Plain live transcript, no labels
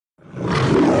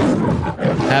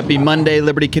Happy Monday,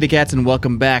 Liberty Kitty Cats, and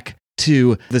welcome back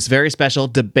to this very special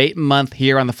debate month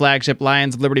here on the flagship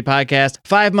Lions of Liberty podcast.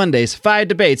 5 Mondays, 5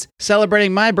 debates,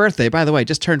 celebrating my birthday. By the way,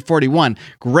 just turned 41.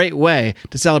 Great way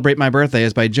to celebrate my birthday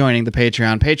is by joining the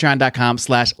Patreon,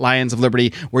 patreon.com/Lions of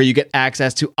Liberty, where you get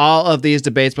access to all of these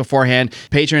debates beforehand.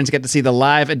 Patrons get to see the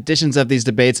live editions of these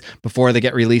debates before they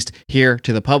get released here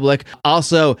to the public.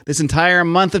 Also, this entire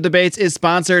month of debates is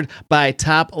sponsored by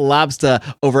Top Lobster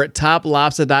over at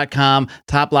toplobster.com.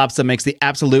 Top Lobster makes the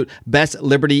absolute best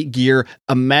Liberty gear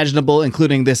imaginable,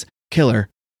 including this killer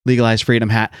Legalized Freedom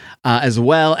hat, as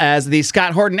well as the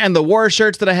Scott Horton and the War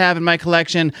shirts that I have in my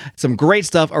collection. Some great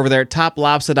stuff over there at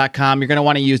toplobster.com. You're going to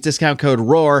want to use discount code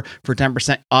ROAR for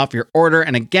 10% off your order.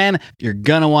 And again, you're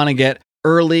going to want to get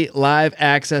early live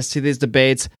access to these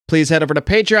debates. Please head over to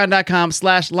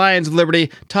patreon.com/Lions of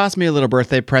Liberty. Toss me a little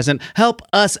birthday present. Help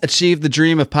us achieve the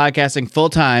dream of podcasting full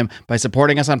time by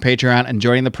supporting us on Patreon and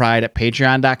joining the pride at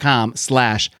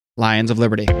patreon.com/Lions of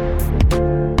Liberty.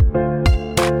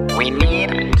 We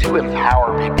need to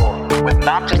empower people with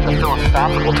not just the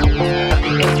philosophical tools, but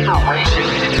the inspiration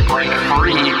to break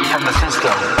free from the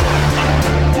system.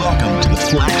 Welcome to the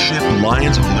flagship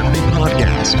Lions of Liberty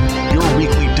podcast, your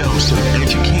weekly dose of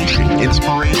education,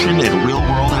 inspiration, and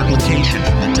real-world application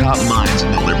from the top minds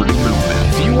in the liberty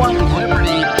movement. If you want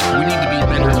liberty, we need to be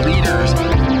better leaders,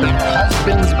 better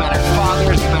husbands, better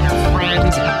fathers, better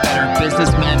friends, better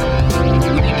businessmen.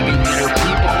 We need to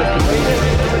be better people.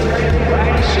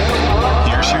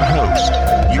 Here's your host,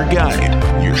 your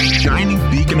guide, your shining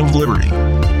beacon of liberty,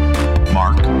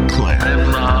 Mark Clare.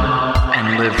 Live long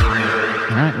and live free.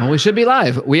 All right. Well, we should be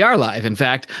live. We are live, in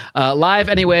fact. Live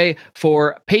anyway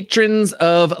for patrons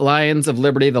of Lions of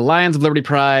Liberty, the Lions of Liberty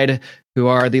Pride, who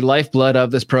are the lifeblood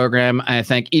of this program. I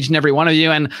thank each and every one of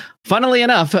you. And funnily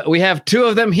enough, we have 2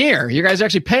 of them here. You guys are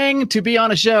actually paying to be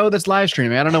on a show that's live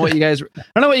streaming. I don't know what you guys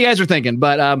are thinking,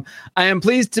 but I am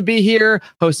pleased to be here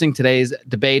hosting today's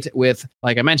debate with,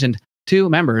 like I mentioned, 2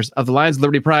 members of the Lions of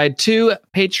Liberty Pride, 2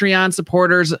 Patreon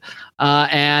supporters.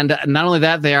 And not only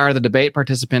that, they are the debate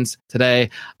participants today.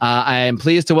 I am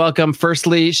pleased to welcome,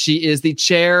 firstly, she is the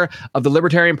chair of the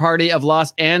Libertarian Party of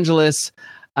Los Angeles.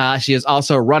 She is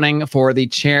also running for the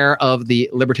chair of the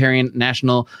Libertarian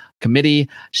National Committee.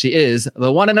 She is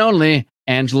the one and only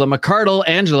Angela McArdle.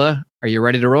 Angela, are you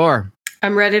ready to roar?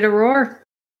 I'm ready to roar.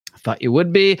 Thought you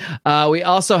would be. We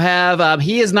also have,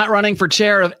 he is not running for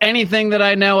chair of anything that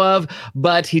I know of,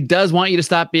 but he does want you to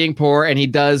stop being poor, and he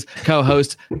does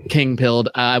co-host King Pilled.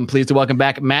 I'm pleased to welcome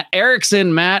back Matt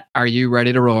Erickson. Matt, are you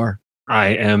ready to roar? I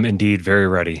am indeed very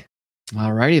ready.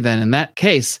 Alrighty then. In that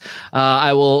case,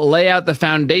 I will lay out the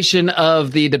foundation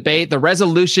of the debate. The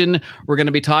resolution we're going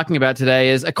to be talking about today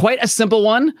is quite a simple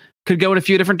one. Could go in a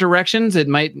few different directions. It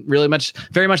might very much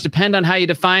depend on how you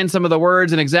define some of the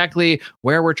words and exactly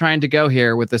where we're trying to go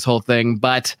here with this whole thing.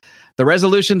 But the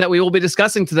resolution that we will be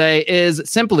discussing today is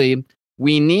simply,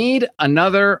 we need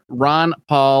another Ron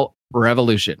Paul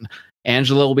revolution.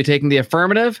 Angela will be taking the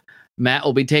affirmative. Matt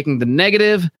will be taking the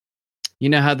negative. You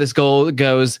know how this goal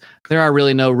goes. There are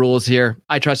really no rules here.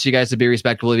 I trust you guys to be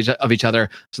respectful of each other.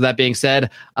 So that being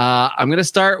said, I'm going to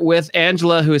start with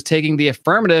Angela, who is taking the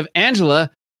affirmative.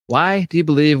 Angela, why do you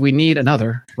believe we need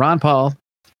another Ron Paul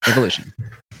revolution?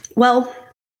 Well,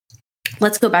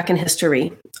 let's go back in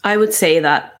history. I would say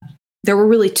that there were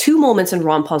really 2 moments in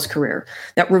Ron Paul's career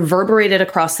that reverberated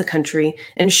across the country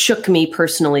and shook me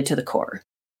personally to the core.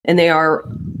 And they are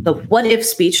the what if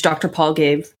speech Dr. Paul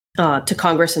gave to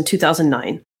Congress in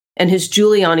 2009 and his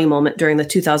Giuliani moment during the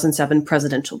 2007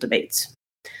 presidential debates.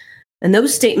 And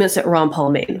those statements that Ron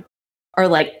Paul made are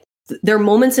like, they're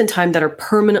moments in time that are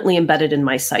permanently embedded in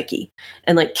my psyche.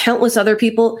 And like countless other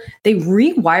people, they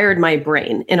rewired my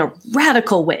brain in a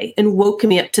radical way and woke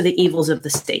me up to the evils of the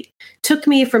state. Took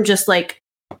me from just like,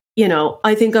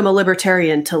 I think I'm a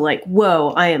libertarian to like, whoa,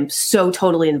 I am so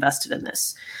totally invested in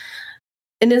this.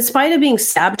 And in spite of being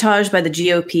sabotaged by the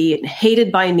GOP and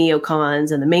hated by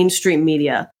neocons and the mainstream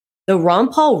media, the Ron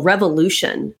Paul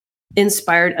revolution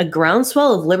inspired a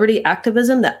groundswell of liberty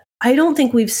activism that I don't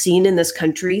think we've seen in this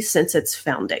country since its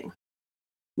founding.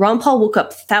 Ron Paul woke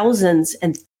up thousands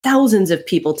and thousands of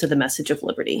people to the message of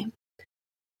liberty.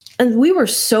 And we were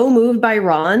so moved by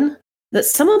Ron that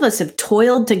some of us have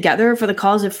toiled together for the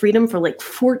cause of freedom for like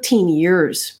 14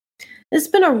 years. It's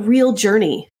been a real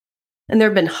journey. And there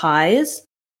have been highs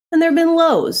and there have been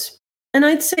lows. And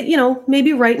I'd say,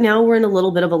 maybe right now we're in a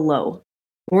little bit of a low.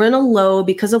 We're in a low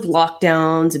because of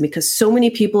lockdowns and because so many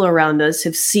people around us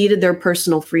have ceded their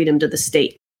personal freedom to the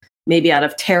state, maybe out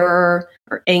of terror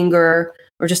or anger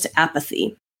or just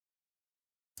apathy.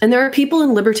 And there are people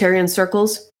in libertarian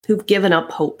circles who've given up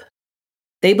hope.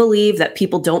 They believe that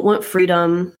people don't want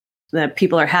freedom, that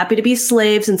people are happy to be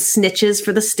slaves and snitches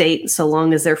for the state so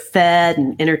long as they're fed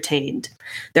and entertained.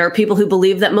 There are people who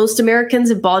believe that most Americans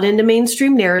have bought into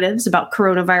mainstream narratives about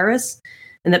coronavirus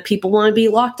and that people want to be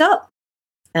locked up.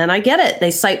 And I get it.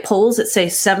 They cite polls that say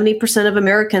 70% of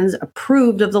Americans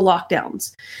approved of the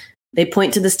lockdowns. They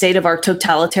point to the state of our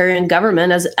totalitarian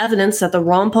government as evidence that the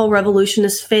Ron Paul revolution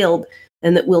has failed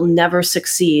and that we'll never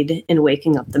succeed in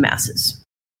waking up the masses.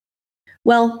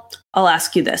 Well, I'll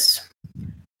ask you this.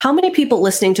 How many people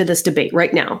listening to this debate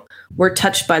right now were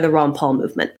touched by the Ron Paul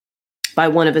movement? By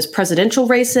one of his presidential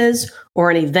races,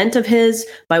 or an event of his,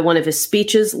 by one of his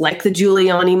speeches like the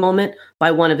Giuliani moment,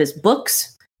 by one of his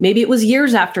books? Maybe it was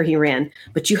years after he ran,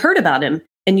 but you heard about him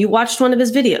and you watched one of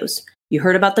his videos. You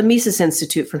heard about the Mises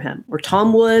Institute from him, or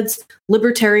Tom Woods,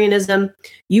 libertarianism.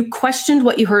 You questioned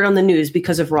what you heard on the news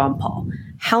because of Ron Paul.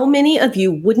 How many of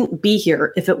you wouldn't be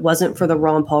here if it wasn't for the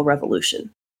Ron Paul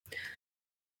revolution?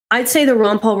 I'd say the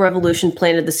Ron Paul revolution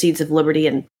planted the seeds of liberty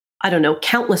in,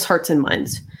 countless hearts and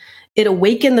minds. It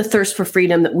awakened the thirst for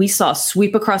freedom that we saw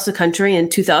sweep across the country in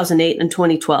 2008 and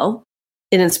 2012.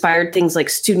 It inspired things like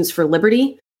Students for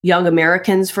Liberty, Young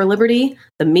Americans for Liberty,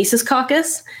 the Mises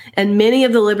Caucus, and many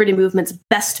of the liberty movement's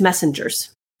best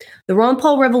messengers. The Ron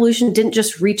Paul revolution didn't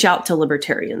just reach out to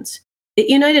libertarians. It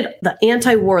united the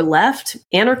anti-war left,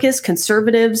 anarchists,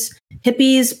 conservatives,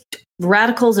 hippies,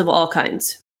 radicals of all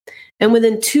kinds. And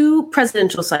within 2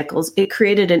 presidential cycles, it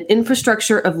created an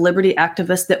infrastructure of liberty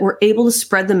activists that were able to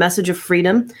spread the message of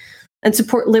freedom and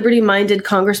support liberty-minded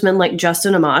congressmen like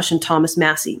Justin Amash and Thomas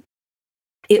Massie.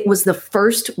 It was the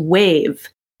first wave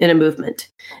in a movement,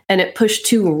 and it pushed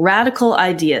 2 radical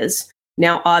ideas,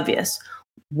 now obvious.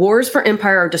 Wars for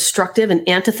empire are destructive and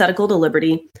antithetical to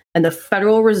liberty, and the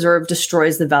Federal Reserve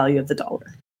destroys the value of the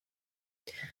dollar.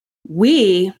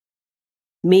 We,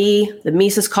 me, the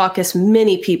Mises Caucus,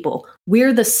 many people,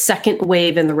 we're the second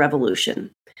wave in the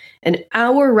revolution. And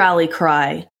our rally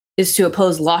cry is to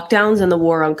oppose lockdowns and the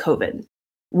war on COVID.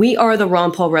 We are the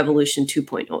Ron Paul Revolution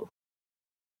 2.0.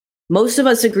 Most of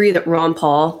us agree that Ron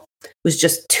Paul was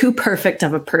just too perfect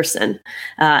of a person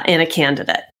and a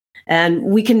candidate. And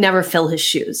we can never fill his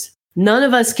shoes. None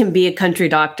of us can be a country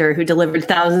doctor who delivered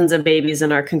thousands of babies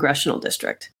in our congressional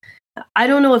district. I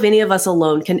don't know if any of us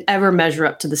alone can ever measure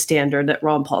up to the standard that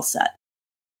Ron Paul set.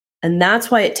 And that's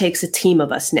why it takes a team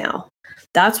of us now.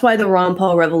 That's why the Ron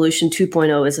Paul Revolution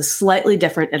 2.0 is a slightly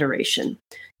different iteration.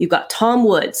 You've got Tom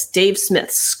Woods, Dave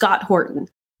Smith, Scott Horton,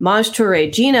 Maj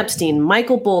Touré, Gene Epstein,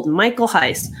 Michael Bolton, Michael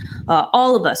Heiss,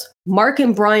 all of us, Mark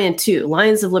and Brian too,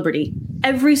 Lions of Liberty.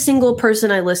 Every single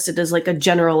person I listed is like a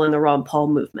general in the Ron Paul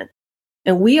movement.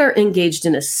 And we are engaged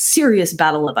in a serious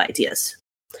battle of ideas.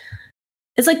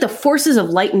 It's like the forces of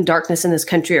light and darkness in this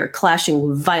country are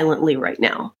clashing violently right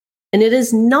now. And it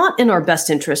is not in our best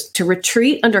interest to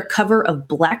retreat under cover of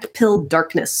black pill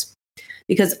darkness,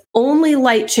 because only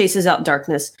light chases out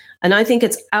darkness. And I think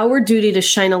it's our duty to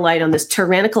shine a light on this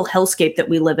tyrannical hellscape that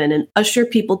we live in and usher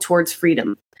people towards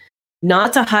freedom,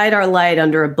 not to hide our light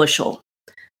under a bushel.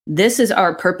 This is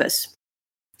our purpose.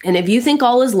 And if you think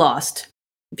all is lost,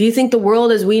 if you think the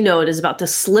world as we know it is about to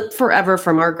slip forever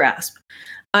from our grasp,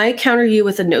 I counter you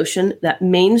with the notion that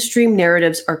mainstream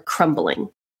narratives are crumbling.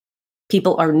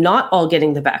 People are not all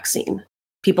getting the vaccine.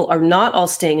 People are not all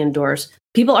staying indoors.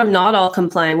 People are not all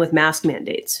complying with mask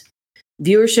mandates.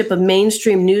 Viewership of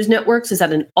mainstream news networks is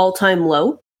at an all-time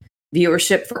low.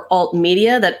 Viewership for alt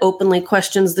media that openly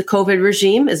questions the COVID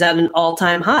regime is at an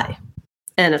all-time high.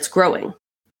 And it's growing.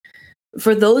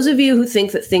 For those of you who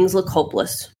think that things look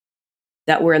hopeless,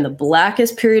 that we're in the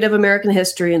blackest period of American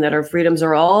history and that our freedoms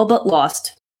are all but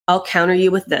lost, I'll counter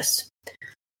you with this.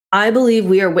 I believe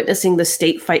we are witnessing the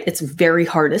state fight its very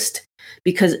hardest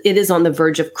because it is on the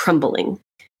verge of crumbling.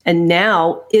 And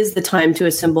now is the time to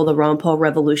assemble the Ron Paul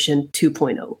Revolution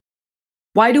 2.0.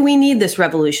 Why do we need this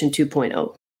Revolution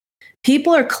 2.0?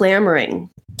 People are clamoring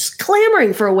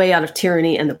for a way out of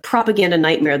tyranny and the propaganda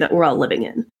nightmare that we're all living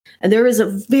in. And there is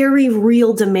a very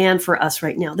real demand for us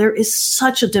right now. There is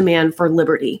such a demand for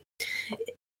liberty.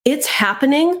 It's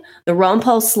happening. The Ron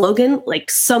Paul slogan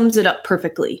sums it up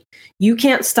perfectly. You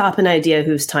can't stop an idea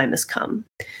whose time has come.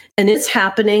 And it's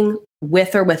happening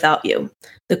with or without you.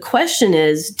 The question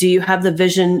is, do you have the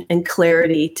vision and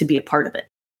clarity to be a part of it?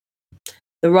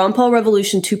 The Ron Paul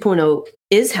Revolution 2.0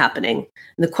 is happening.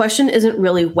 And the question isn't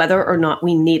really whether or not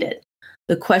we need it.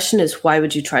 The question is, why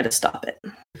would you try to stop it?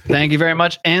 Thank you very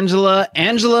much, Angela.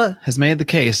 Angela has made the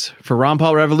case for Ron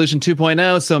Paul Revolution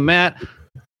 2.0. So, Matt,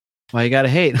 why you gotta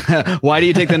hate? Why do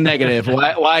you take the negative?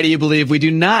 Why do you believe we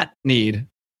do not need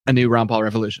a new Ron Paul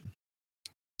Revolution?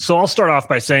 So I'll start off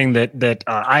by saying that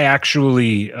I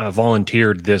actually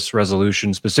volunteered this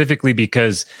resolution specifically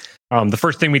because the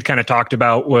first thing we'd kind of talked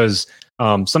about was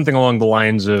something along the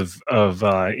lines of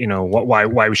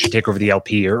why we should take over the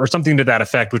LP or something to that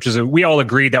effect, which is we all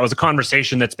agreed that was a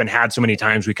conversation that's been had so many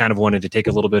times. We kind of wanted to take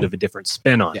a little bit of a different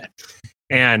spin on it.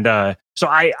 And so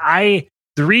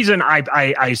the reason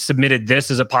I submitted this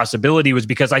as a possibility was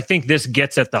because I think this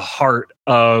gets at the heart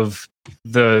of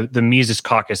the Mises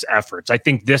Caucus efforts. I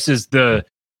think this is the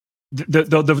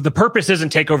purpose isn't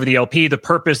take over the LP. The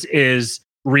purpose is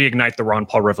reignite the Ron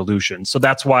Paul revolution. So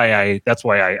that's why I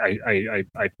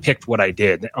picked what I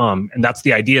did. And that's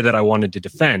the idea that I wanted to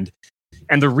defend.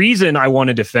 And the reason I want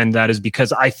to defend that is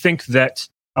because I think that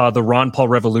the Ron Paul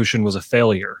revolution was a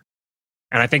failure.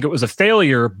 And I think it was a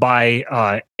failure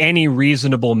by any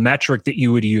reasonable metric that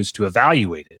you would use to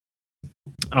evaluate it.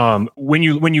 When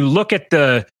you look at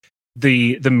the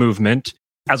movement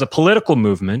as a political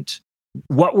movement,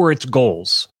 what were its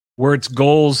goals? Were its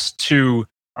goals to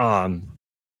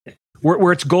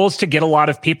were its goals to get a lot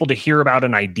of people to hear about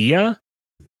an idea,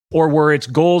 or were its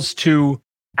goals to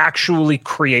actually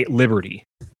create liberty,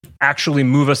 actually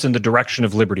move us in the direction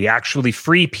of liberty, actually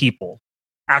free people,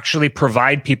 actually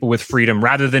provide people with freedom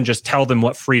rather than just tell them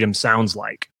what freedom sounds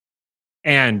like?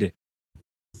 And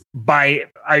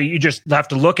you just have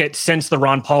to look at since the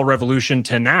Ron Paul revolution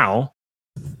to now,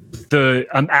 the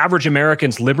average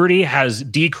American's liberty has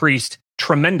decreased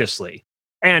tremendously.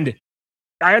 And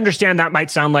I understand that might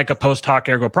sound like a post hoc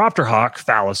ergo propter hoc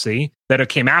fallacy, that it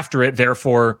came after it,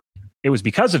 therefore it was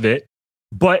because of it.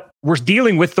 But we're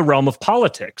dealing with the realm of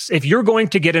politics. If you're going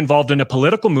to get involved in a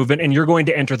political movement and you're going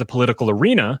to enter the political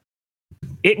arena,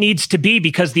 it needs to be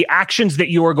because the actions that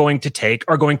you are going to take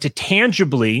are going to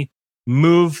tangibly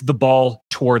move the ball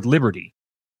toward liberty.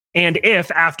 And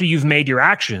if after you've made your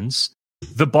actions,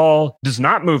 the ball does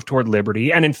not move toward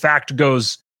liberty and in fact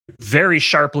goes very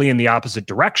sharply in the opposite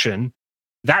direction,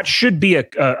 that should be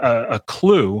a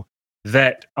clue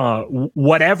that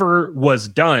whatever was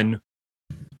done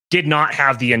did not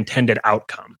have the intended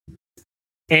outcome.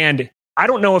 And I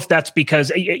don't know if that's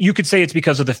because you could say it's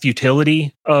because of the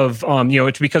futility of,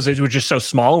 it's because it was just so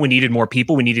small. We needed more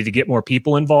people. We needed to get more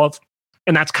people involved.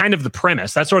 And that's kind of the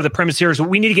premise. That's sort of the premise here is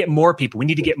we need to get more people. We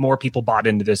need to get more people bought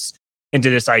into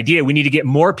this idea. We need to get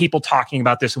more people talking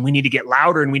about this, and we need to get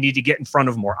louder, and we need to get in front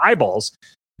of more eyeballs.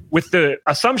 With the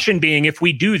assumption being, if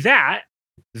we do that,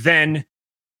 then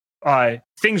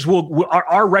things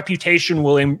our reputation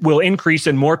will increase,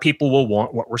 and more people will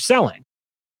want what we're selling.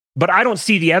 But I don't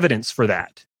see the evidence for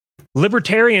that.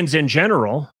 Libertarians in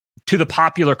general, to the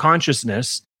popular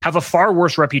consciousness, have a far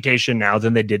worse reputation now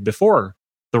than they did before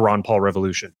the Ron Paul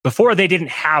revolution. Before, they didn't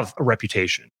have a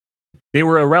reputation. They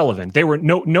were irrelevant. They were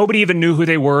nobody even knew who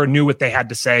they were, knew what they had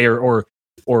to say, or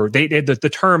the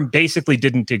term basically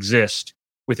didn't exist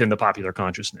within the popular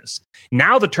consciousness.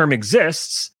 Now the term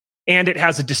exists, and it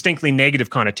has a distinctly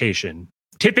negative connotation.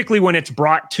 Typically, when it's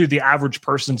brought to the average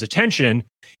person's attention,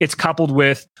 it's coupled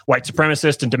with white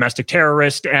supremacist and domestic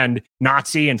terrorist and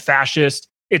Nazi and fascist.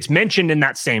 It's mentioned in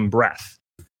that same breath.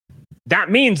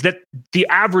 That means that the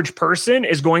average person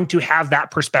is going to have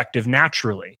that perspective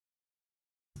naturally.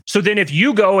 So then if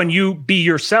you go and you be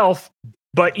yourself,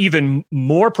 but even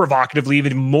more provocatively,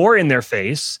 even more in their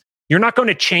face, you're not going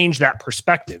to change that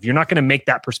perspective. You're not going to make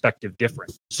that perspective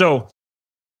different. So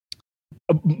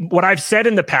what I've said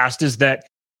in the past is that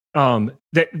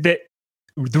that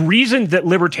the reason that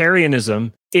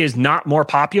libertarianism is not more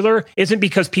popular isn't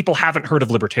because people haven't heard of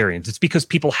libertarians. It's because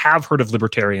people have heard of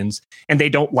libertarians and they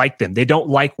don't like them. They don't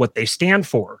like what they stand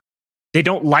for. They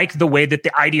don't like the way that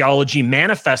the ideology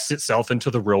manifests itself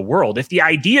into the real world. If the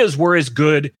ideas were as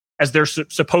good as they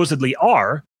supposedly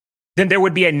are, then there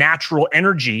would be a natural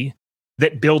energy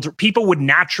that builds. People would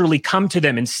naturally come to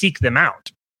them and seek them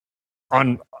out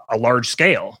on a large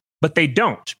scale, but they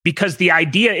don't, because the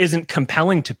idea isn't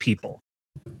compelling to people.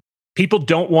 People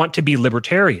don't want to be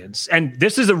libertarians, and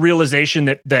this is a realization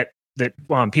that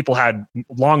people had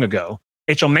long ago.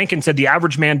 H.L. Mencken said the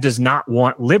average man does not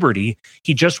want liberty;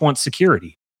 he just wants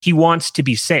security. He wants to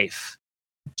be safe.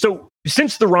 So,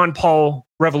 since the Ron Paul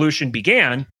revolution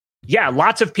began,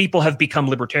 lots of people have become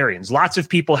libertarians. Lots of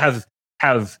people have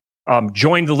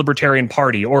joined the Libertarian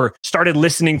Party, or started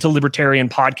listening to libertarian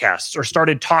podcasts, or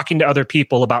started talking to other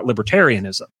people about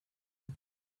libertarianism.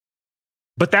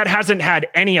 But that hasn't had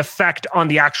any effect on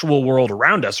the actual world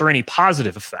around us, or any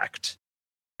positive effect.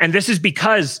 And this is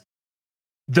because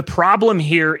the problem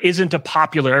here isn't a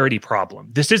popularity problem.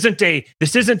 This isn't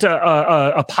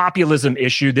a populism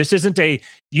issue. This isn't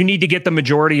you need to get the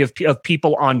majority of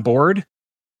people on board.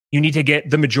 You need to get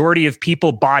the majority of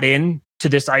people bought in to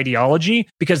this ideology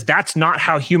because that's not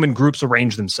how human groups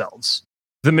arrange themselves.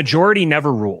 The majority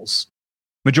never rules.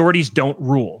 Majorities don't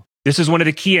rule. This is one of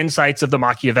the key insights of the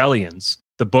Machiavellians,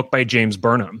 the book by James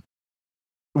Burnham.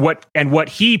 What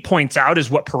he points out is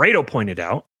what Pareto pointed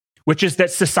out, which is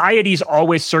that societies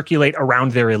always circulate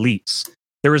around their elites.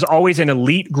 There is always an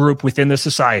elite group within the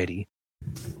society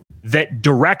that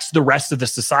directs the rest of the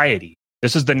society.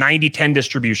 This is the 90-10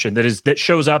 distribution that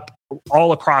shows up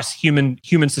all across human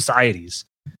societies.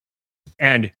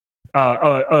 And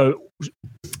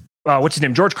what's his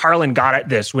name? George Carlin got at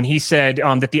this when he said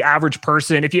that the average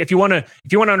person, if you want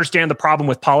to understand the problem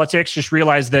with politics, just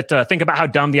realize that think about how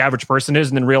dumb the average person is,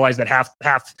 and then realize that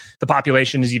half the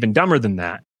population is even dumber than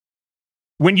that.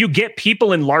 When you get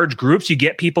people in large groups, you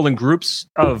get people in groups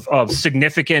of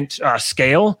significant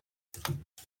scale.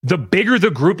 The bigger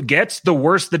the group gets, the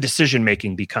worse the decision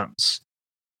making becomes.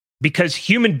 Because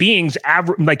human beings,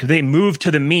 they move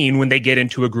to the mean when they get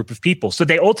into a group of people. So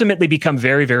they ultimately become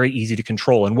very, very easy to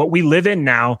control. And what we live in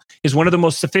now is one of the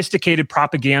most sophisticated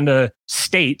propaganda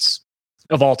states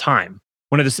of all time.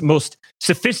 One of the most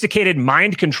sophisticated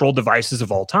mind control devices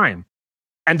of all time.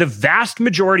 And the vast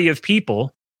majority of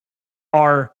people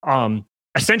are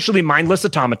essentially mindless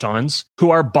automatons who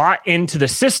are bought into the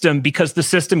system because the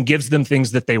system gives them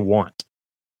things that they want.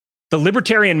 The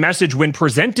libertarian message, when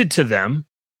presented to them,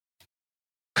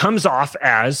 comes off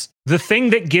as the thing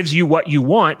that gives you what you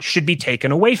want should be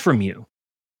taken away from you.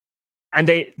 And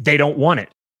they don't want it.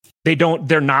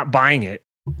 They're not buying it.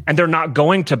 And they're not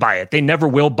going to buy it. They never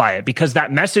will buy it because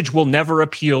that message will never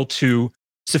appeal to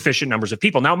sufficient numbers of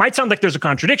people. Now, it might sound like there's a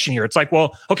contradiction here. It's like,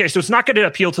 well, okay, so it's not going to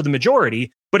appeal to the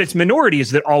majority, but it's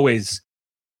minorities that always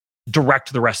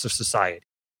direct the rest of society.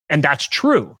 And that's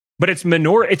true. But it's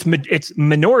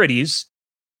minorities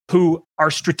who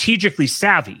are strategically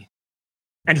savvy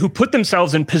and who put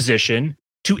themselves in position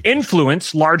to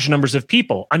influence large numbers of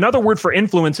people. Another word for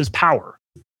influence is power.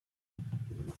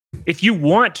 If you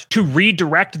want to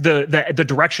redirect the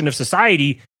direction of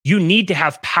society, you need to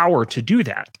have power to do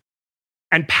that.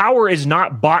 And power is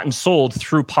not bought and sold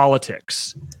through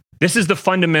politics. This is the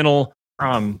fundamental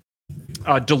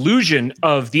delusion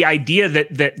of the idea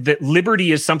that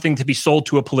liberty is something to be sold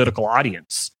to a political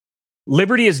audience.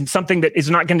 Liberty is something that is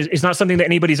not something that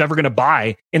anybody's ever going to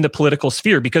buy in the political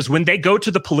sphere, because when they go to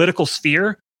the political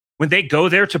sphere, when they go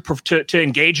there to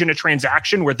engage in a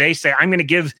transaction where they say, I'm going to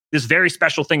give this very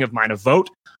special thing of mine a vote,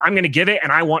 I'm going to give it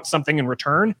and I want something in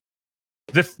return.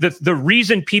 The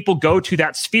reason people go to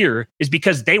that sphere is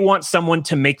because they want someone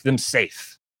to make them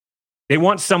safe. They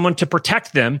want someone to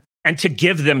protect them and to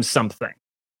give them something.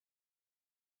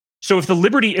 So if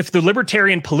the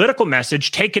libertarian political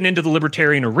message taken into the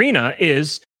libertarian arena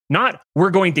is not, we're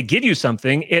going to give you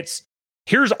something, it's,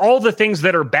 here's all the things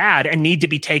that are bad and need to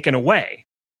be taken away.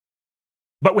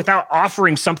 But without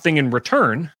offering something in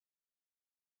return,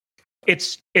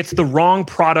 it's the wrong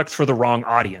product for the wrong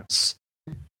audience.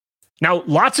 Now,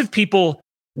 lots of people,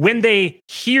 when they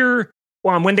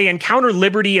encounter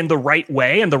liberty in the right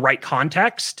way, in the right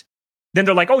context, then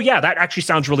they're like, oh yeah, that actually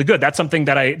sounds really good. That's something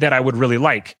that I would really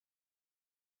like.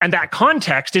 And that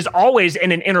context is always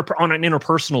on an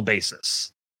interpersonal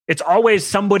basis. It's always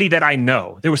somebody that I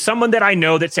know. There was someone that I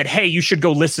know that said, hey, you should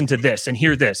go listen to this and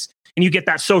hear this. And you get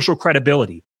that social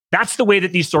credibility. That's the way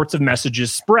that these sorts of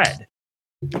messages spread.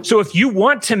 So if you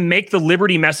want to make the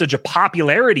liberty message a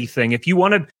popularity thing, if you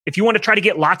want to try to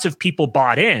get lots of people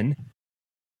bought in,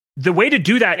 the way to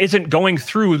do that isn't going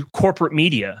through corporate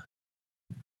media.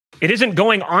 It isn't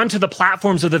going onto the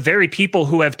platforms of the very people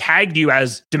who have tagged you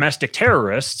as domestic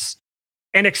terrorists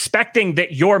and expecting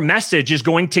that your message is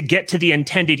going to get to the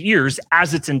intended ears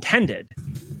as it's intended.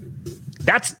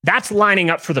 That's lining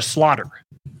up for the slaughter.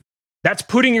 That's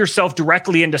putting yourself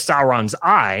directly into Sauron's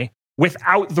eye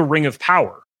without the ring of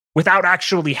power, without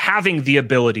actually having the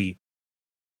ability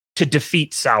to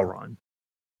defeat Sauron.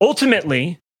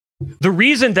 Ultimately, the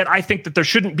reason that I think that there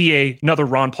shouldn't be another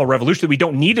Ron Paul revolution, that we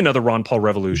don't need another Ron Paul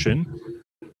revolution,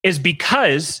 is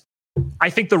because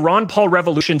I think the Ron Paul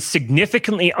revolution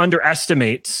significantly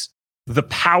underestimates the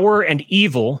power and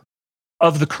evil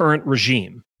of the current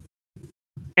regime.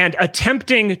 And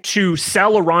attempting to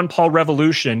sell a Ron Paul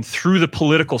revolution through the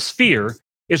political sphere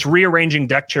is rearranging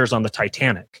deck chairs on the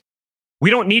Titanic. We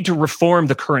don't need to reform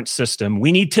the current system.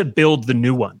 We need to build the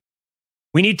new one.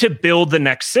 We need to build the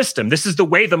next system. This is the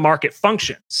way the market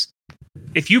functions.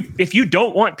 If you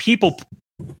don't want people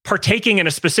partaking in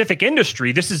a specific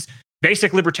industry, this is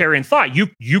basic libertarian thought.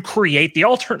 You create the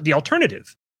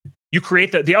alternative. You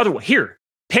create the other one. Here,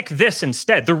 pick this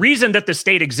instead. The reason that the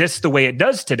state exists the way it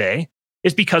does today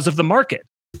is because of the market.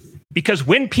 Because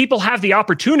when people have the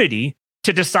opportunity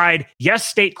to decide yes,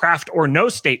 statecraft or no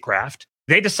statecraft.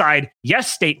 They decide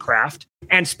yes, statecraft,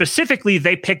 and specifically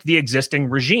they pick the existing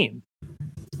regime.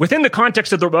 Within the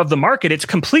context of the market, it's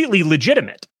completely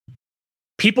legitimate.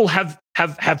 People have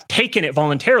taken it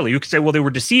voluntarily. You could say, well, they were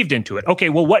deceived into it. Okay,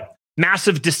 well, what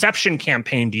massive deception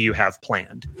campaign do you have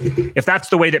planned? If that's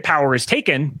the way that power is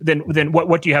taken, then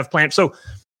what do you have planned? So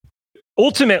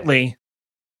ultimately,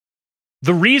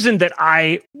 the reason that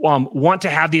I want to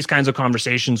have these kinds of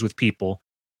conversations with people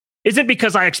isn't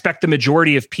because I expect the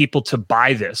majority of people to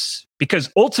buy this,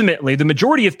 because ultimately the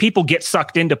majority of people get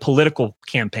sucked into political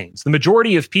campaigns. The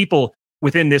majority of people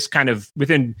within this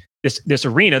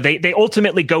arena, they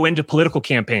ultimately go into political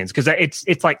campaigns because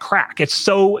it's like crack. It's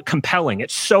so compelling.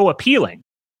 It's so appealing.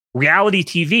 Reality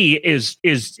TV is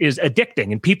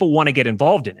addicting, and people want to get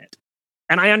involved in it.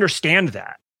 And I understand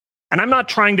that. And I'm not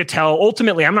trying to tell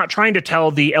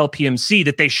the LPMC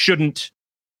that they shouldn't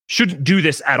do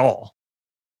this at all,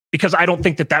 because I don't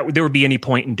think that there would be any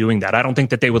point in doing that. I don't think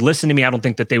that they would listen to me. I don't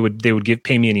think that they would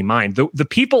pay me any mind. The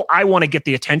people I want to get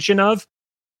the attention of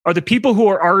are the people who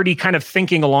are already kind of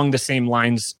thinking along the same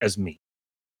lines as me.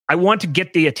 I want to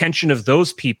get the attention of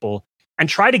those people and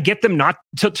try to get them not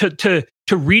to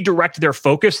redirect their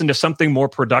focus into something more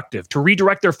productive, to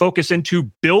redirect their focus into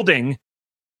building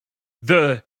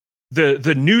the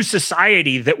new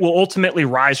society that will ultimately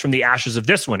rise from the ashes of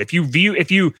this one. If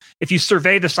you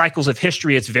survey the cycles of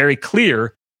history, it's very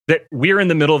clear that we're in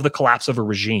the middle of the collapse of a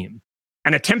regime,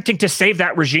 and attempting to save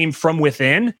that regime from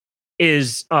within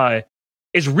is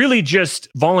really just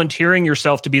volunteering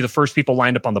yourself to be the first people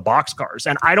lined up on the boxcars.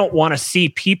 And I don't want to see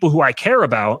people who I care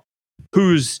about,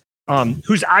 whose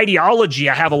ideology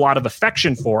I have a lot of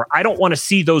affection for. I don't want to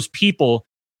see those people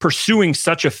pursuing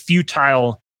such a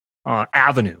futile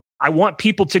avenue. I want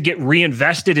people to get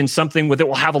reinvested in something that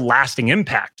will have a lasting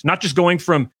impact, not just going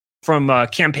from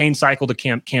campaign cycle to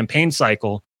campaign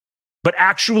cycle, but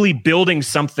actually building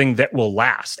something that will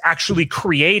last, actually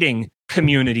creating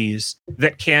communities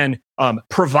that can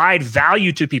provide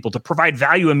value to people, to provide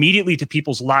value immediately to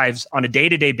people's lives on a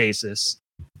day-to-day basis,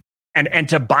 and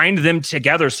to bind them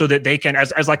together so that they can,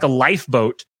 as like a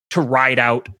lifeboat, to ride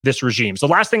out this regime. So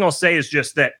the last thing I'll say is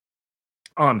just that,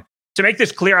 to make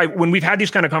this clear, when we've had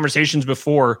these kind of conversations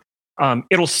before,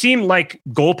 it'll seem like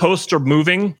goalposts are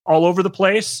moving all over the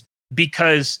place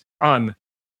because, like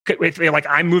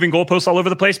I'm moving goalposts all over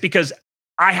the place because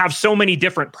I have so many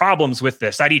different problems with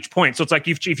this at each point. So it's like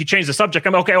if you change the subject,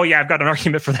 I'm okay. Oh yeah, I've got an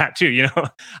argument for that too. You know,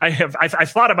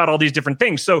 I've thought about all these different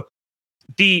things. So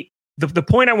the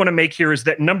point I want to make here is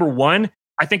that, number one,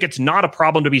 I think it's not a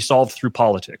problem to be solved through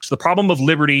politics. The problem of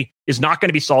liberty is not going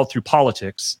to be solved through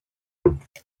politics.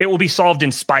 It will be solved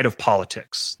in spite of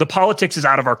politics. The politics is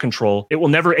out of our control. It will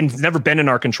never, and it's never been in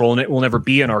our control, and it will never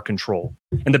be in our control.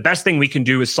 And the best thing we can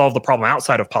do is solve the problem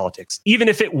outside of politics. Even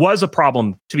if it was a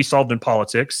problem to be solved in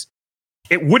politics,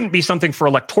 it wouldn't be something for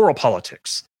electoral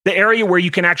politics. The area where you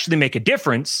can actually make a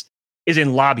difference is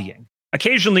in lobbying.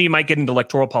 Occasionally, you might get into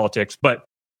electoral politics, but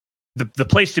the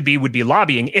place to be would be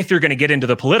lobbying if you're going to get into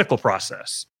the political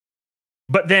process.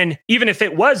 But then, even if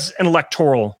it was an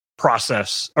electoral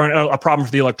process or a problem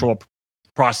for the electoral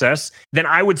process, then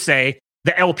I would say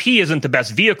the LP isn't the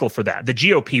best vehicle for that. The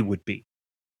GOP would be.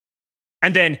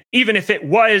 And then even if it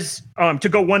was, to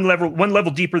go one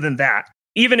level deeper than that,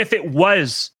 even if it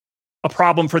was a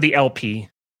problem for the LP,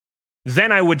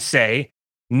 then I would say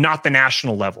not the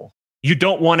national level. You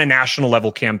don't want a national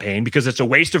level campaign because it's a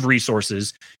waste of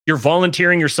resources. You're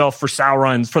volunteering yourself for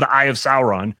the Eye of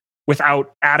Sauron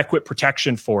without adequate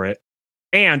protection for it.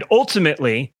 And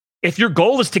ultimately, if your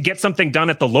goal is to get something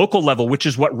done at the local level, which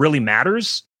is what really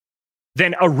matters,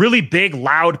 then a really big,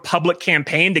 loud public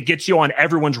campaign that gets you on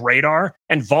everyone's radar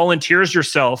and volunteers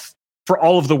yourself for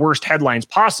all of the worst headlines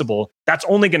possible, that's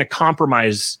only going to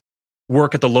compromise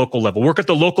work at the local level. Work at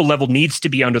the local level needs to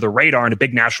be under the radar, and a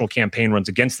big national campaign runs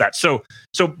against that. So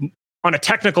on a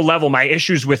technical level, my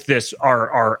issues with this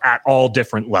are at all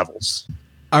different levels.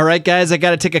 All right, guys, I got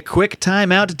to take a quick time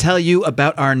out to tell you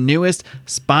about our newest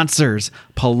sponsors,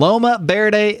 Paloma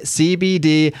Verde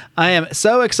CBD. I am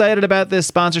so excited about this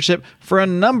sponsorship for a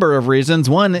number of reasons.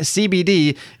 One,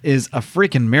 CBD is a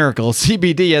freaking miracle.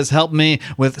 CBD has helped me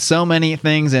with so many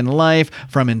things in life,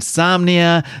 from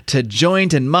insomnia to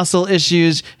joint and muscle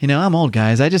issues. You know, I'm old,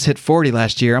 guys. I just hit 40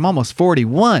 last year. I'm almost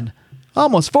 41.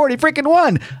 Almost 40 freaking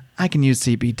one. I can use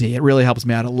CBD. It really helps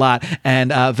me out a lot.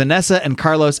 And Vanessa and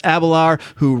Carlos Abelar,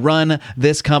 who run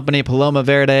this company, Paloma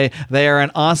Verde, they are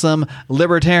an awesome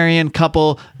libertarian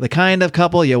couple, the kind of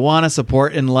couple you want to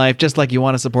support in life, just like you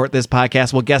want to support this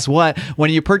podcast. Well, guess what? When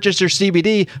you purchase your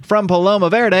CBD from Paloma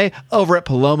Verde over at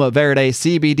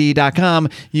palomaverdecbd.com,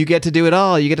 you get to do it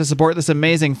all. You get to support this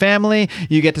amazing family.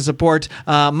 You get to support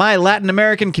my Latin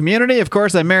American community. Of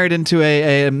course, I'm married into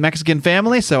a Mexican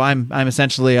family, so I'm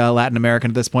essentially Latin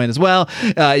American at this point as well.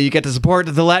 You get to support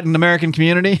the Latin American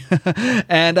community,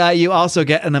 and you also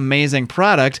get an amazing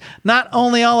product. Not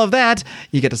only all of that,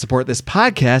 you get to support this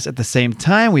podcast at the same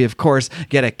time. We, of course,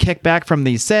 get a kickback from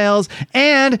these sales,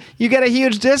 and you get a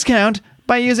huge discount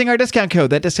by using our discount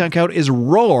code. That discount code is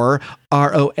ROAR,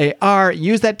 ROAR.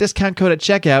 Use that discount code at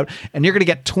checkout, and you're going to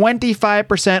get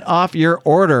 25% off your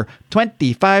order.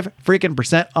 25 freaking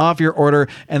 % off your order.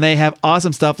 And they have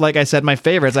awesome stuff. Like I said, my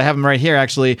favorites, I have them right here,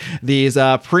 actually. These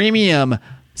premium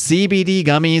CBD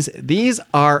gummies. These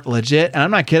are legit, and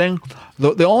I'm not kidding.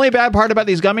 The only bad part about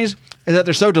these gummies is that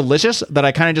they're so delicious that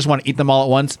I kind of just want to eat them all at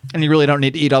once, and you really don't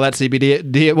need to eat all that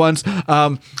CBD at once.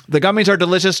 The gummies are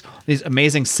delicious. These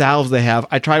amazing salves they have.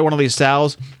 I tried one of these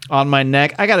salves on my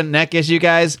neck. I got a neck issue,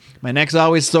 guys. My neck's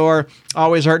always sore,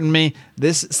 always hurting me.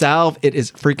 This salve, it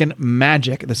is freaking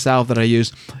magic, the salve that I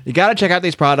use. You got to check out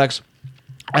these products.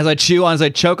 As I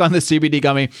choke on the CBD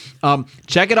gummy,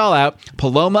 check it all out.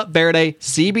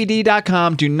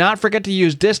 PalomaVerdeCBD.com. Do not forget to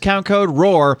use discount code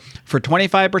ROAR for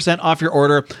 25% off your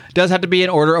order. It does have to be an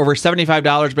order over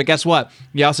 $75, but guess what?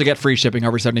 You also get free shipping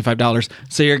over $75.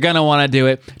 So you're going to want to do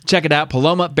it. Check it out.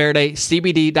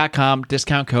 PalomaVerdeCBD.com.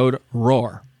 Discount code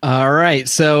ROAR. All right,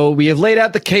 so we have laid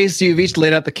out the case. You've each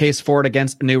laid out the case for and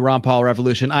against a new Ron Paul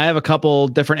revolution. I have a couple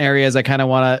different areas I kind of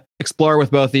want to explore with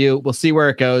both of you. We'll see where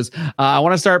it goes. I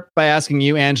want to start by asking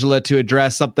you, Angela, to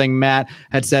address something Matt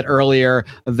had said earlier,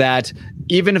 that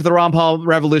even if the Ron Paul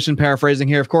revolution, paraphrasing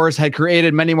here, of course, had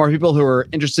created many more people who are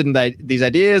interested in these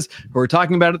ideas, who are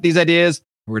talking about these ideas,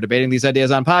 we're debating these ideas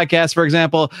on podcasts, for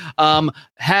example.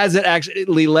 Has it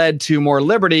actually led to more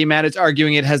liberty? Matt is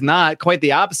arguing it has not. Quite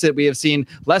the opposite. We have seen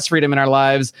less freedom in our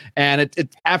lives. And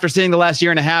after seeing the last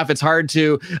year and a half, it's hard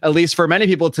to, at least for many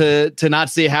people, to not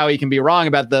see how he can be wrong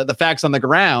about the facts on the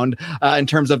ground in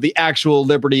terms of the actual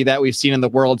liberty that we've seen in the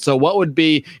world. So what would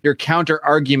be your counter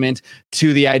argument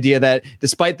to the idea that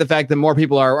despite the fact that more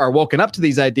people are woken up to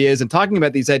these ideas and talking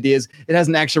about these ideas, it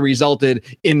hasn't actually resulted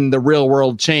in the real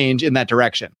world change in that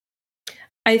direction?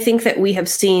 I think that we have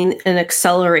seen an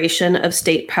acceleration of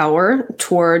state power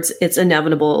towards its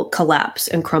inevitable collapse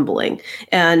and crumbling.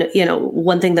 And,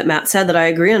 one thing that Matt said that I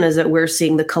agree on is that we're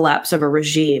seeing the collapse of a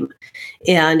regime.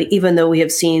 And even though we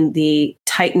have seen the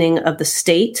tightening of the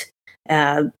state,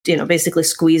 basically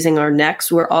squeezing our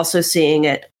necks, we're also seeing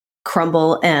it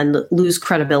crumble and lose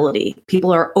credibility.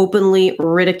 People are openly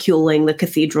ridiculing the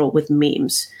cathedral with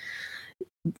memes.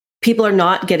 People are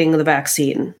not getting the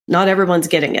vaccine. Not everyone's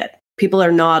getting it. People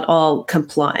are not all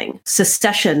complying.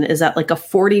 Secession is at like a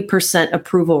 40%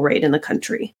 approval rate in the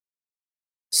country.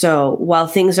 So while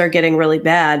things are getting really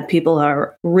bad, people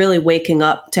are really waking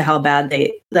up to how bad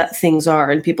that things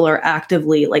are, and people are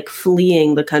actively like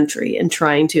fleeing the country and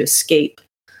trying to escape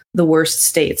the worst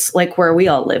states, like where we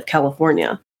all live,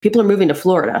 California. People are moving to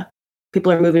Florida.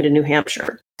 People are moving to New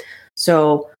Hampshire.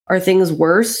 So are things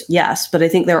worse? Yes, but I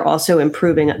think they're also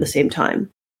improving at the same time.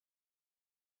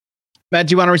 Matt,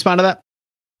 do you want to respond to that?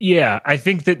 Yeah, I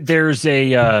think that there's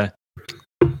the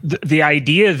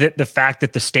idea that the fact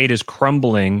that the state is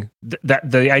crumbling, that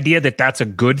the idea that that's a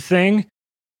good thing,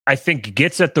 I think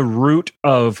gets at the root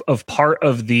of part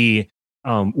of the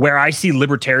where I see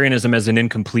libertarianism as an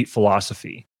incomplete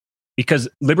philosophy. Because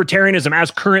libertarianism,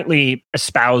 as currently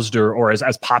espoused or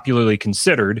as popularly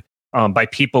considered by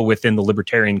people within the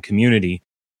libertarian community,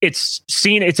 it's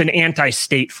an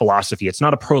anti-state philosophy. It's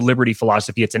not a pro-liberty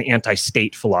philosophy. It's an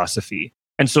anti-state philosophy.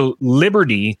 And so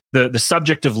liberty, the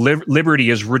subject of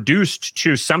liberty is reduced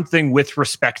to something with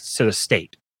respect to the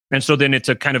state. And so then it's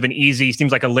a kind of an easy,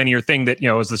 seems like a linear thing that,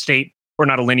 as the state, or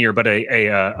not a linear, but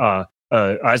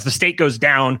as the state goes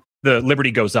down, the liberty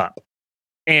goes up.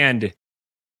 And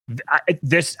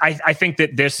I think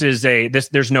that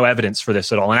there's no evidence for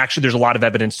this at all. And actually, there's a lot of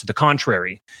evidence to the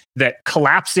contrary, that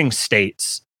collapsing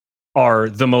states are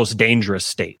the most dangerous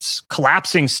states.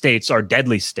 Collapsing states are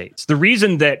deadly states. The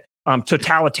reason that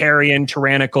totalitarian,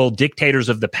 tyrannical dictators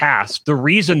of the past, the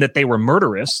reason that they were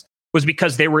murderous was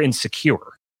because they were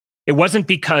insecure. It wasn't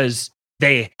because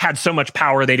they had so much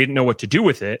power they didn't know what to do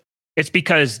with it. It's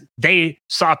because they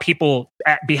saw people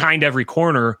behind every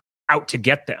corner out to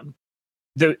get them.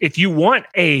 If you want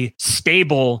a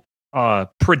stable,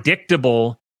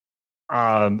 predictable,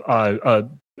 a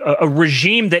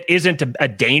regime that isn't a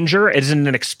danger, isn't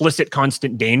an explicit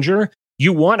constant danger.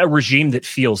 You want a regime that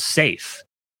feels safe.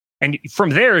 And from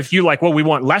there, if you like, well, we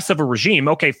want less of a regime,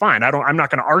 okay, fine. I'm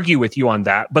not going to argue with you on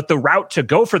that. But the route to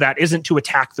go for that isn't to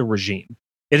attack the regime.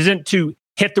 It isn't to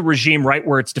hit the regime right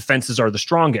where its defenses are the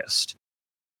strongest.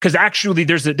 Because actually,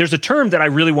 there's a term that I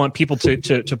really want people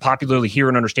to popularly hear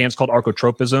and understand. It's called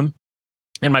archotropism.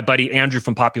 And my buddy Andrew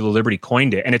from Popular Liberty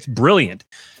coined it. And it's brilliant.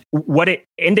 What it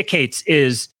indicates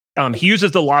is he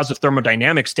uses the laws of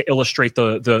thermodynamics to illustrate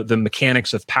the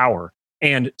mechanics of power.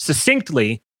 And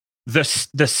succinctly, the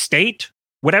state,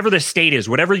 whatever the state is,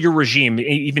 whatever your regime,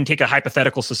 even take a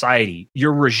hypothetical society,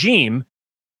 your regime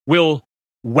will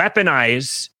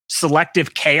weaponize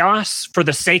selective chaos for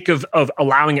the sake of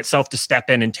allowing itself to step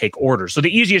in and take orders. So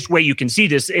the easiest way you can see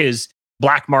this is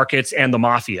black markets and the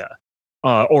mafia,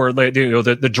 or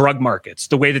the drug markets.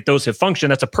 The way that those have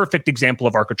functioned, that's a perfect example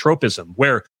of archotropism,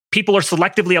 where people are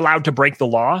selectively allowed to break the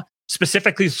law,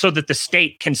 specifically so that the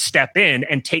state can step in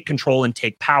and take control and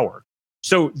take power.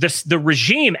 So the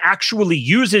regime actually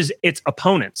uses its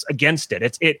opponents against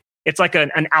it. It's like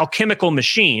an alchemical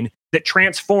machine that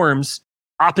transforms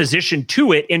opposition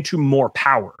to it into more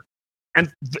power.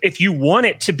 And if you want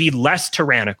it to be less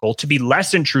tyrannical, to be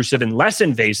less intrusive and less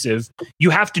invasive, you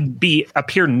have to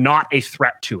appear not a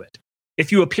threat to it.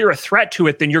 If you appear a threat to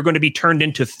it, then you're going to be turned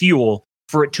into fuel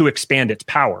for it to expand its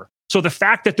power. So the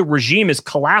fact that the regime is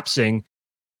collapsing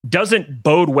doesn't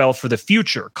bode well for the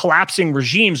future. Collapsing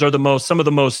regimes are some of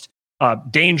the most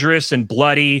dangerous and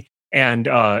bloody and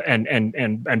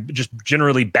just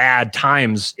generally bad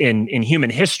times in human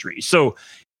history. So,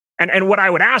 and what I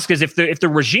would ask is, if the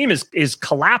regime is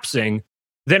collapsing,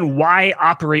 then why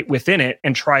operate within it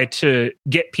and try to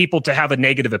get people to have a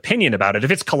negative opinion about it?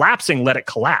 If it's collapsing, let it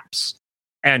collapse,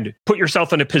 and put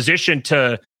yourself in a position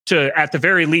to at the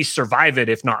very least survive it,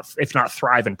 if not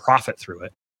thrive and profit through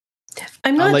it.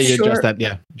 I'm not I'll let you sure. address that,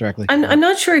 directly. I'm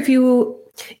not sure if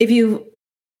you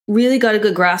really got a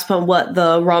good grasp on what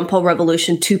the Ron Paul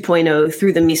Revolution 2.0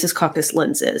 through the Mises Caucus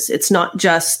lens is. It's not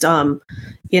just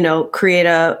create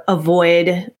a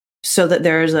void so that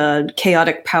there's a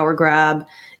chaotic power grab.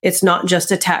 It's not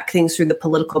just attack things through the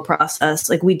political process.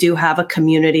 Like, we do have a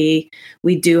community,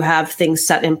 we do have things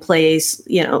set in place.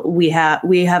 We have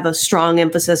a strong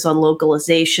emphasis on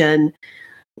localization.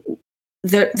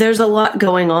 There's a lot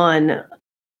going on.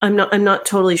 I'm not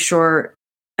totally sure.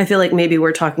 I feel like maybe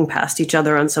we're talking past each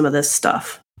other on some of this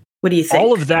stuff. What do you think?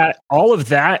 All of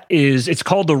that is, it's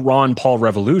called the Ron Paul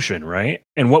Revolution, right?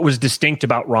 And what was distinct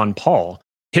about Ron Paul,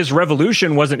 his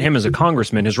revolution wasn't him as a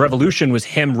congressman. His revolution was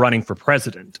him running for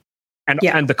president.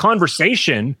 And the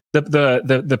conversation,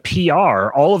 the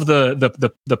PR, all of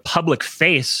the public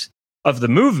face of the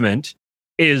movement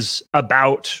is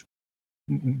about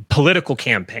political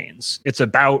campaigns. It's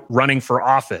about running for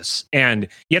office. And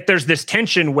yet there's this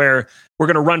tension where we're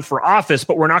going to run for office,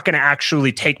 but we're not going to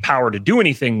actually take power to do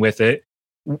anything with it.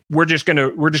 We're just going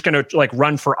to like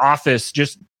run for office.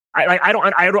 Just I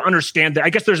don't understand that. I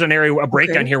guess there's a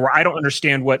breakdown here where I don't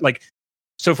understand what, like,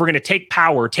 so if we're going to take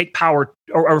power,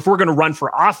 or if we're going to run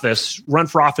for office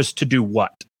to do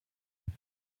what?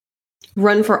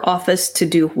 Run for office to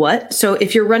do what? So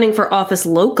if you're running for office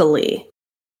locally,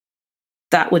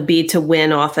 that would be to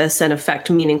win office and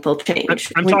affect meaningful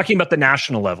change. I'm talking about the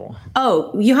national level.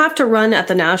 Oh, you have to run at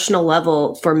the national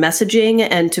level for messaging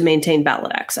and to maintain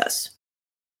ballot access.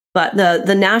 But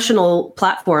the national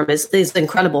platform is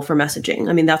incredible for messaging.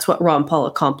 I mean, that's what Ron Paul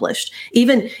accomplished.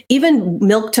 Even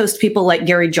milquetoast people like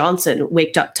Gary Johnson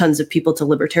waked up tons of people to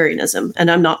libertarianism, and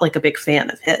I'm not like a big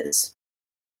fan of his.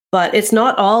 But it's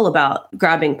not all about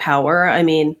grabbing power. I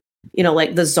mean,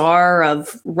 like the Tsar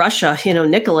of Russia,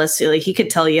 Nicholas, he could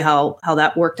tell you how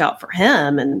that worked out for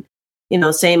him. And,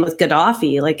 same with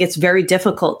Gaddafi. Like, it's very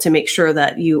difficult to make sure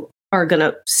that you are going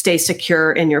to stay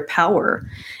secure in your power.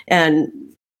 And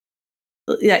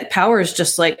power is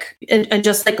just like, and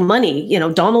just like money,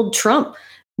 Donald Trump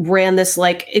ran this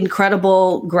like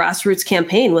incredible grassroots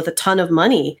campaign with a ton of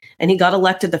money, and he got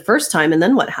elected the first time. And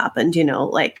then what happened?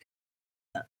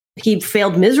 He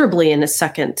failed miserably in his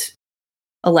second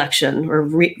election or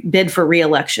bid for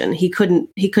re-election. He couldn't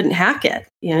hack it.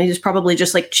 He just probably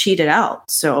just like cheated out.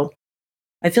 So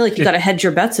I feel like you got to hedge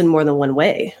your bets in more than one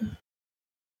way.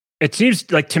 It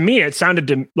seems like, to me, it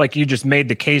sounded like you just made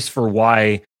the case for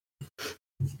why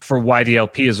the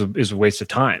LP is a waste of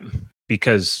time.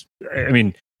 Because, I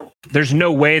mean, there's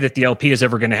no way that the LP is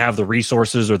ever going to have the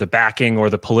resources or the backing or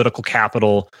the political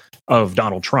capital of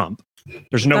Donald Trump.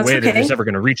 There's no way that it's ever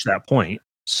going to reach that point.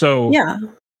 So yeah,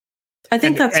 I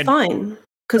think that's fine,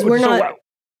 because we're not.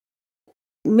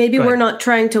 maybe we're not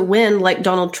trying to win like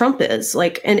Donald Trump is.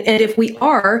 Like, and if we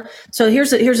are, so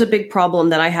here's a big problem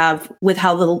that I have with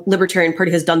how the Libertarian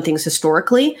Party has done things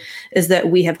historically, is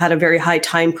that we have had a very high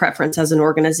time preference as an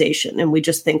organization, and we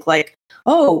just think like,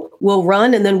 oh, we'll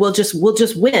run and then we'll just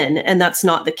win, and that's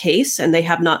not the case. And they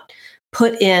have not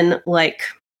put in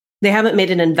they haven't made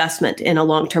an investment in a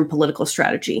long-term political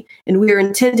strategy, and we are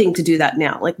intending to do that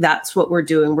now. Like, that's what we're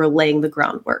doing. We're laying the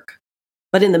groundwork.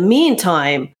 But in the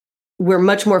meantime, we're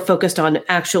much more focused on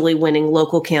actually winning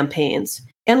local campaigns.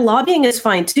 And lobbying is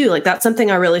fine too. Like, that's something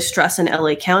I really stress in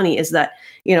LA County, is that,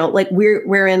 like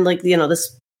we're in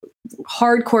this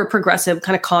hardcore progressive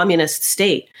kind of communist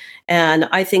state. And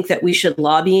I think that we should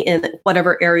lobby in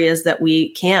whatever areas that we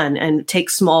can and take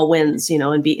small wins,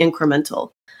 and be incremental.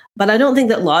 But I don't think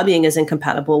that lobbying is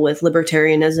incompatible with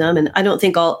libertarianism. And I don't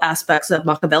think all aspects of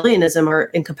Machiavellianism are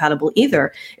incompatible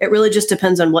either. It really just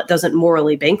depends on what doesn't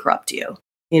morally bankrupt you,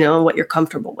 and what you're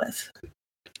comfortable with.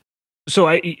 So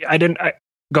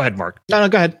go ahead, Mark. No,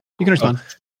 go ahead. You can respond.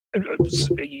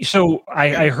 So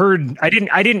I heard, I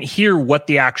didn't hear what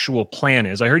the actual plan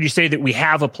is. I heard you say that we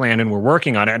have a plan and we're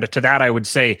working on it. And to that, I would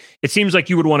say, it seems like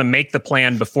you would want to make the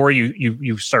plan before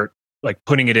you start like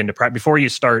putting it into practice, before you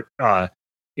start,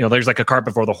 there's like a cart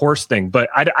before the horse thing, but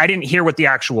I didn't hear what the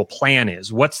actual plan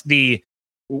is. What's the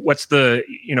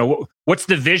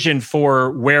vision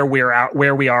for where we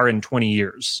are in 20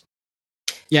 years?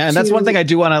 Yeah. And that's one thing I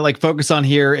do want to focus on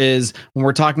here is when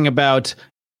we're talking about,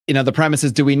 the premise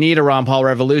is, do we need a Ron Paul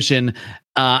revolution?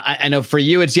 I know for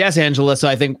you, it's yes, Angela. So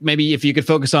I think maybe if you could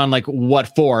focus on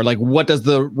what for, what does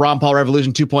the Ron Paul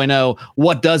revolution 2.0,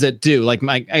 what does it do? I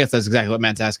guess that's exactly what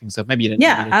Matt's asking. So maybe you didn't.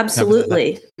 Yeah,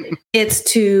 absolutely. It's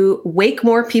to wake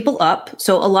more people up.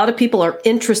 So a lot of people are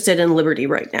interested in liberty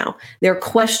right now. They're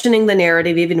questioning the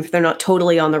narrative, even if they're not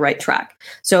totally on the right track.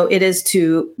 So it is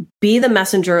to be the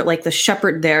messenger, like the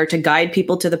shepherd there, to guide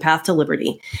people to the path to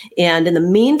liberty. And in the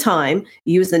meantime,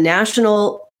 use the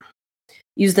national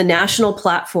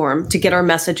platform to get our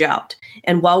message out.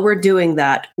 And while we're doing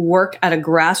that, work at a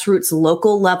grassroots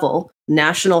local level.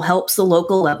 National helps the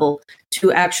local level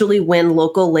to actually win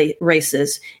local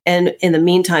races. And in the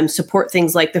meantime, support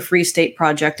things like the Free State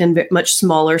Project and much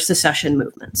smaller secession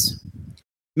movements.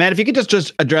 Matt, if you could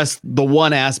just address the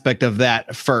one aspect of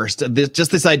that first,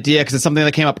 this idea, because it's something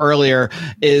that came up earlier,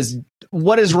 is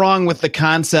what is wrong with the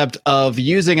concept of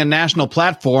using a national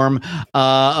platform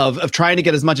of trying to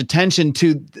get as much attention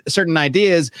to certain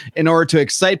ideas in order to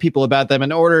excite people about them,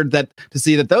 in order to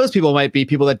see that those people might be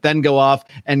people that then go off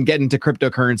and get into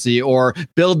cryptocurrency or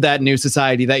build that new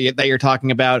society that you're talking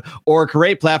about, or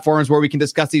create platforms where we can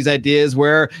discuss these ideas,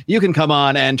 where you can come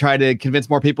on and try to convince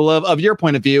more people of your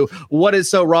point of view. What is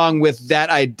so wrong with that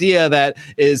idea that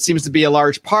seems to be a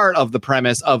large part of the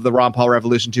premise of the Ron Paul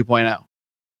Revolution 2.0?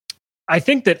 I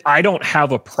think that I don't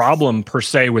have a problem per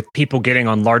se with people getting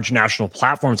on large national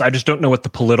platforms. I just don't know what the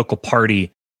political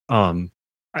party.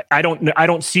 I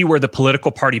don't see where the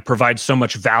political party provides so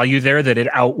much value there that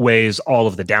it outweighs all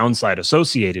of the downside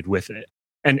associated with it.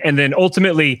 And then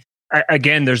ultimately,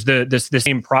 again, there's the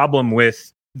same problem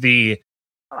with the.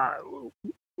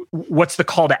 What's the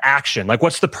call to action?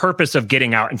 What's the purpose of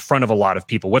getting out in front of a lot of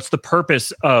people? What's the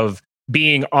purpose of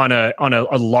being on a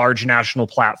large national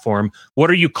platform? What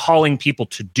are you calling people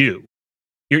to do?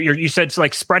 You said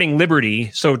it's spreading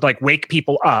liberty, so wake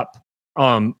people up.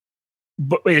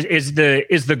 But is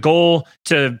the goal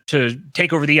to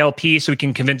take over the LP so we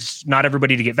can convince not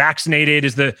everybody to get vaccinated?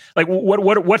 Is the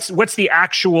what's the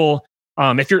actual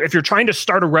if you're trying to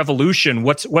start a revolution?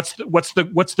 What's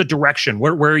the direction?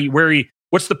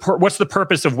 What's the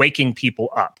purpose of waking people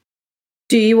up?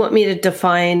 Do you want me to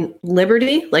define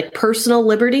liberty, like personal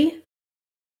liberty?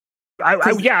 I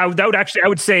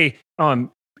would say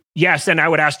yes, and I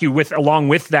would ask you along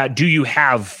with that, do you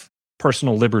have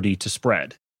personal liberty to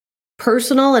spread?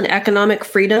 Personal and economic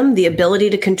freedom, the ability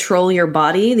to control your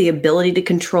body, the ability to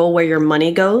control where your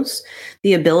money goes,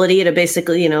 the ability to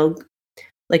basically,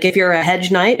 if you're a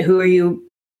hedge knight, who are you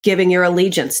giving your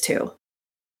allegiance to?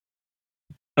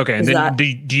 Okay, and then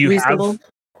do you reasonable? Have?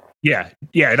 Yeah,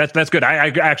 that's good. I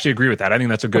actually agree with that. I think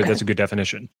that's a good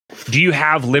definition. Do you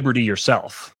have liberty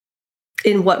yourself?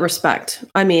 In what respect?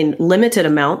 I mean, limited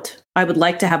amount. I would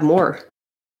like to have more.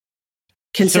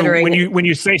 Considering when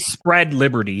you say spread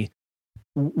liberty,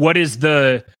 what is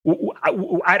the?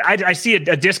 I see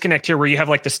a disconnect here where you have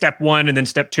the step 1 and then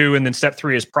step 2 and then step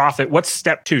 3 is profit. What's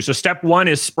step 2? So step 1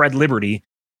 is spread liberty.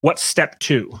 What's step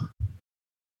 2?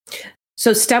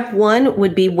 So step 1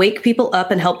 would be wake people up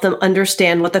and help them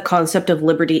understand what the concept of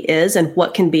liberty is and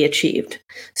what can be achieved.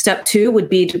 Step 2 would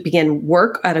be to begin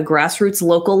work at a grassroots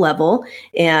local level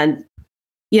and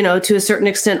to a certain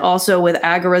extent also with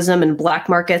agorism and black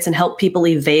markets, and help people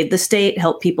evade the state,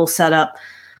 help people set up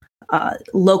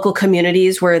local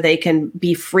communities where they can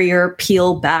be freer,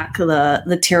 peel back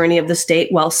the tyranny of the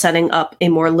state while setting up a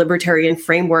more libertarian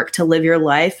framework to live your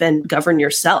life and govern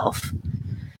yourself.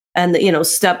 And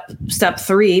step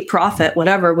 3, profit,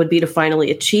 whatever, would be to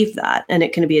finally achieve that. And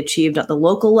it can be achieved at the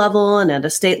local level and at a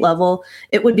state level.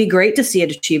 It would be great to see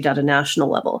it achieved at a national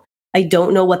level. I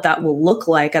don't know what that will look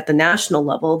like at the national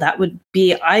level. That would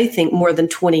be, I think, more than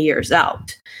 20 years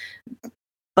out.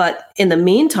 But in the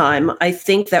meantime, I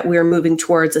think that we're moving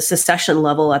towards a secession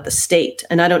level at the state.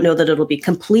 And I don't know that it'll be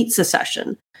complete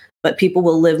secession, but people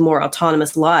will live more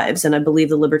autonomous lives. And I believe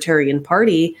the Libertarian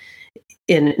Party,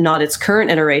 in not its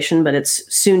current iteration, but its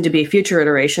soon to be future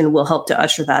iteration, will help to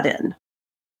usher that in.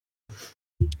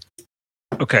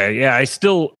 Okay. Yeah. I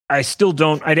still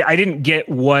don't, I didn't get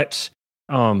what,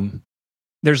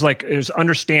 there's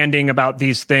understanding about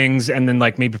these things and then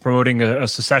like maybe promoting a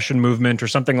secession movement or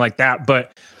something like that.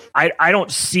 But I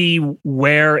don't see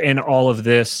where in all of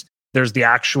this there's the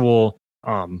actual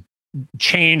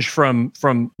change from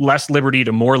less liberty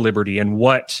to more liberty, and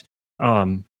what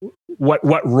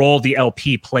role the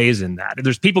LP plays in that.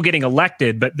 There's people getting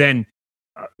elected, but then,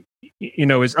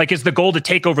 is the goal to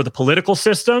take over the political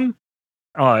system?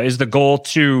 Is the goal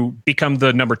to become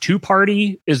the number 2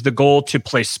 party? Is the goal to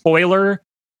play spoiler?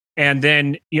 And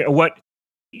then,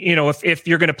 if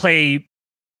you're going to play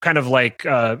kind of like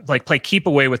play keep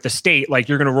away with the state, like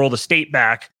you're going to roll the state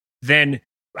back, then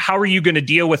how are you going to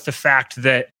deal with the fact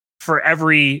that for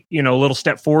every, little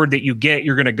step forward that you get,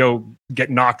 you're going to go get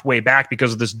knocked way back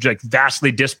because of this like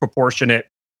vastly disproportionate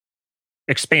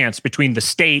expanse between the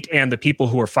state and the people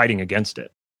who are fighting against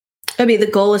it? I mean, the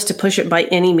goal is to push it by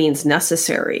any means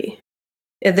necessary.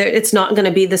 It's not going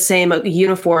to be the same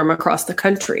uniform across the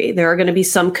country. There are going to be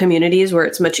some communities where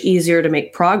it's much easier to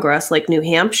make progress, like New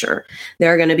Hampshire.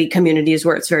 There are going to be communities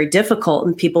where it's very difficult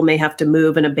and people may have to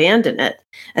move and abandon it.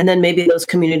 And then maybe those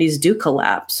communities do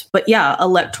collapse. But yeah,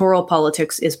 electoral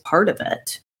politics is part of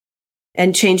it.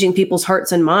 And changing people's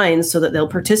hearts and minds so that they'll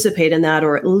participate in that,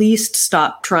 or at least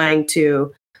stop trying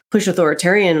to push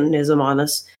authoritarianism on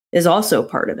us, is also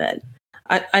part of it.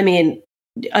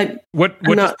 What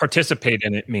does participate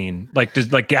in it mean? Like, does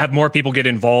have more people get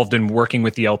involved in working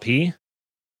with the LP?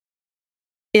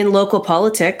 In local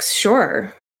politics,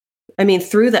 sure. I mean,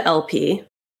 through the LP.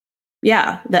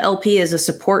 Yeah, the LP is a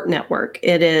support network.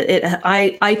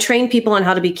 I train people on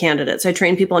how to be candidates. I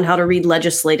train people on how to read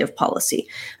legislative policy.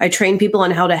 I train people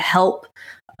on how to help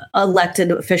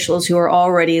elected officials who are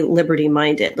already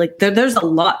liberty-minded. Like there's a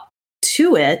lot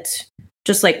to it,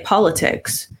 just like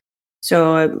politics.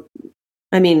 So,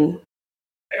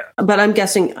 but I'm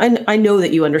guessing I know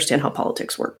that you understand how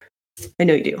politics work. I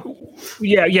know you do.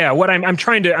 Yeah. What I'm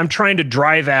trying to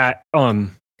drive at.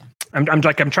 I'm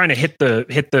trying to hit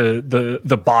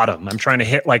the bottom. I'm trying to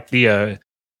hit like the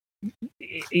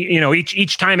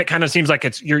each time it kind of seems like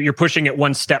it's you're pushing it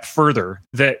one step further.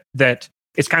 That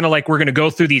it's kind of like we're going to go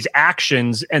through these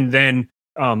actions and then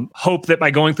hope that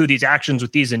by going through these actions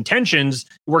with these intentions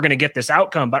we're going to get this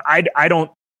outcome. But I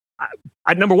don't.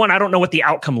 Number one, I don't know what the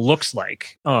outcome looks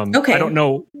like. Okay. I don't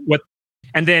know what,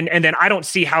 and then I don't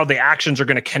see how the actions are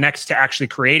going to connect to actually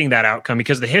creating that outcome,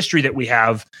 because the history that we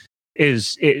have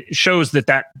it shows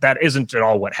that isn't at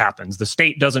all what happens. The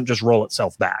state doesn't just roll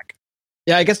itself back.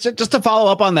 Yeah, I guess just to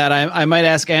follow up on that, I might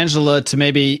ask Angela to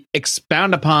maybe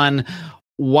expound upon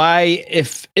why,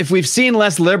 if we've seen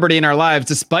less liberty in our lives,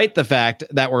 despite the fact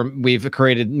that we've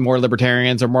created more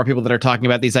libertarians or more people that are talking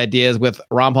about these ideas with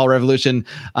Ron Paul Revolution,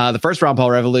 the first Ron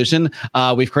Paul Revolution,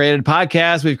 we've created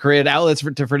podcasts, we've created outlets for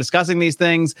discussing these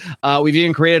things. We've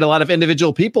even created a lot of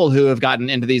individual people who have gotten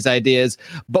into these ideas,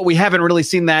 but we haven't really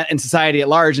seen that in society at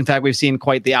large. In fact, we've seen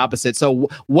quite the opposite. So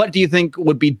what do you think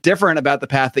would be different about the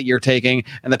path that you're taking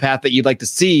and the path that you'd like to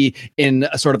see in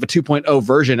a sort of a 2.0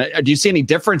 version? Do you see any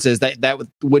differences that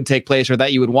would take place, or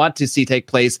that you would want to see take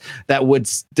place, that would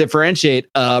differentiate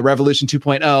Revolution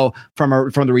 2.0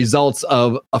 from the results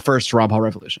of a first Ron Paul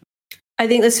Revolution? I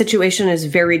think the situation is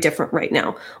very different right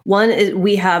now. One is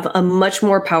we have a much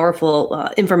more powerful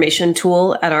information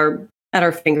tool at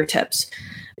our fingertips.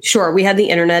 Sure, we had the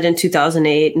internet in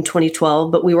 2008 and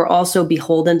 2012, but we were also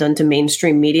beholden unto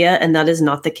mainstream media, and that is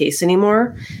not the case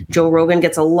anymore. Joe Rogan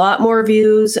gets a lot more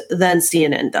views than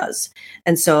CNN does.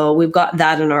 And so we've got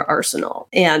that in our arsenal.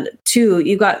 And two,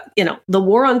 you got, the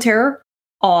war on terror,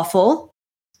 awful,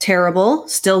 terrible,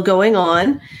 still going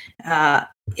on.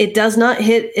 It does not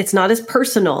hit, it's not as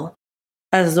personal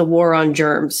as the war on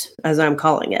germs, as I'm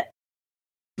calling it.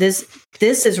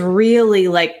 this is really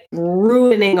like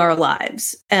ruining our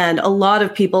lives. And a lot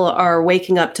of people are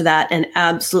waking up to that and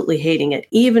absolutely hating it,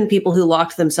 even people who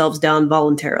locked themselves down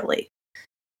voluntarily.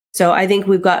 So I think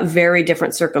we've got very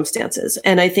different circumstances.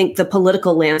 And I think the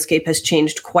political landscape has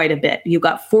changed quite a bit. You've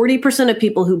got 40% of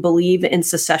people who believe in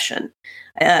secession.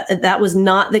 That was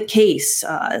not the case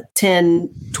 10,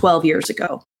 12 years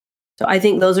ago. So I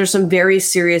think those are some very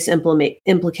serious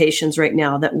implications right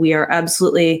now, that we are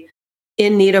absolutely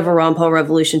in need of a Ron Paul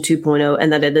Revolution 2.0,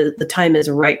 and that the time is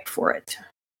ripe for it.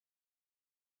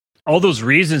 All those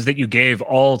reasons that you gave,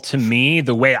 all to me,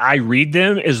 the way I read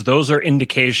them is those are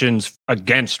indications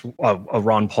against a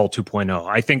Ron Paul 2.0.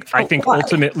 I think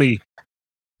ultimately,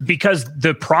 because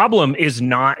the problem is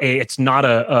it's not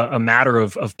a matter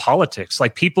of politics.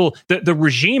 Like people, the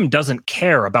regime doesn't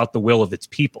care about the will of its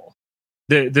people.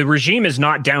 The regime is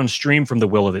not downstream from the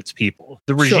will of its people.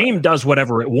 The regime does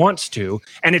whatever it wants to,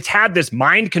 and it's had this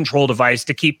mind control device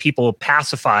to keep people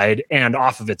pacified and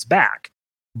off of its back.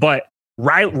 But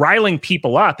riling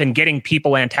people up and getting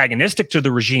people antagonistic to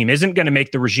the regime isn't going to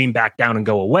make the regime back down and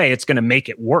go away. It's going to make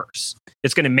it worse.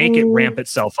 It's going to make it ramp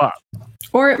itself up.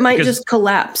 Or it might just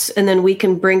collapse, and then we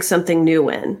can bring something new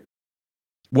in.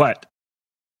 What?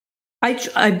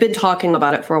 I've been talking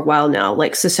about it for a while now,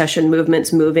 like secession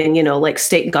movements moving, like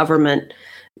state government,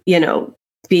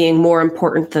 being more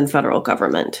important than federal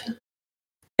government.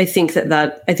 I think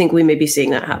we may be seeing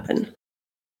that happen.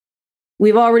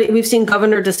 We've seen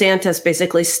Governor DeSantis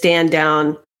basically stand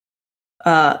down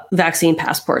vaccine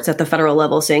passports at the federal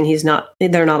level, saying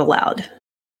they're not allowed.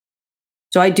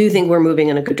 So I do think we're moving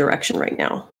in a good direction right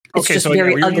now. It's just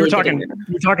very ugly. You're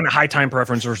talking a high time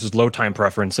preference versus low time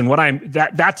preference, and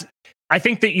I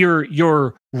think that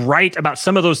you're right about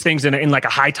some of those things in like a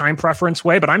high time preference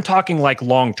way, but I'm talking like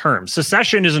long term.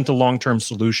 Secession isn't a long term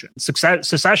solution.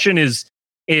 Secession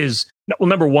is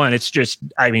number one. It's just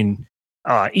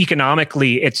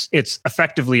economically, it's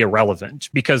effectively irrelevant,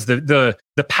 because the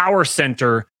power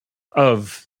center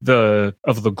of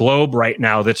the globe right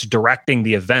now that's directing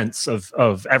the events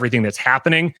of everything that's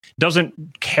happening doesn't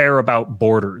care about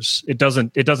borders. It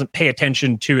doesn't pay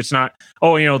attention to. It's not,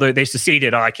 they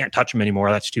seceded. I can't touch them anymore.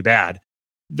 That's too bad.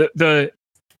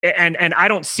 And I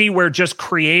don't see where just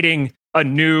creating a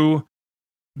new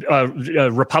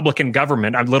Republican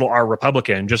government, I'm little r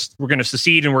Republican, just we're going to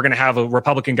secede and we're going to have a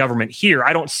Republican government here.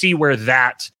 I don't see where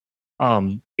that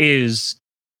is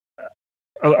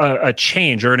a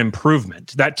change or an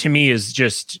improvement. That to me is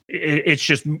it's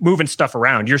just moving stuff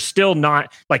around. You're still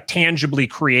not like tangibly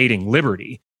creating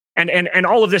liberty. And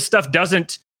all of this stuff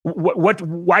doesn't,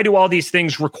 why do all these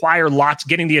things require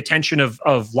getting the attention of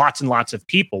lots and lots of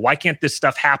people? Why can't this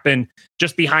stuff happen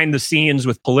just behind the scenes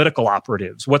with political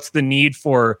operatives? What's the need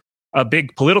for a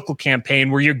big political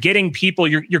campaign where you're getting people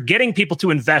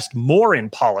to invest more in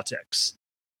politics?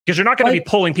 Because you're not going to be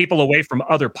pulling people away from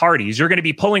other parties. You're going to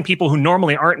be pulling people who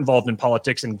normally aren't involved in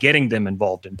politics and getting them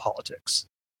involved in politics.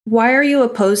 Why are you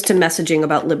opposed to messaging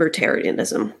about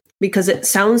libertarianism? Because it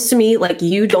sounds to me like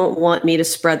you don't want me to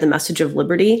spread the message of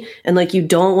liberty, and like you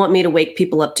don't want me to wake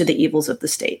people up to the evils of the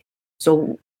state.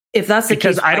 So if that's the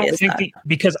case,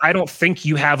 because I don't think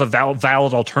you have a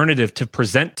valid alternative to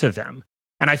present to them.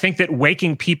 And I think that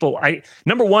waking people,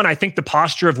 number one, I think the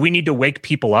posture of we need to wake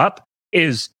people up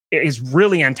is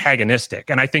really antagonistic.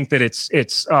 And I think that it's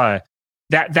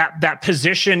that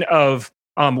position of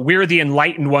we're the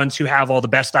enlightened ones who have all the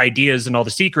best ideas and all the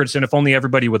secrets, and if only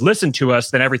everybody would listen to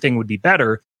us, then everything would be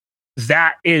better.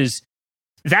 That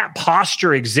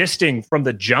posture existing from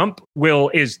the jump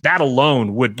that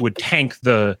alone would tank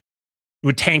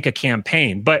a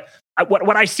campaign. But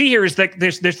what I see here is that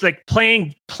there's like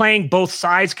playing both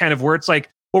sides, kind of where it's like,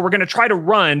 well, we're going to try to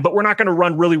run, but we're not going to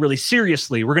run really, really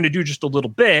seriously. We're going to do just a little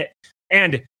bit.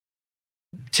 And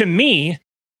to me,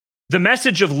 the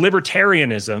message of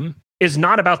libertarianism is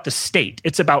not about the state.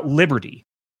 It's about liberty.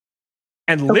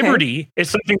 And liberty is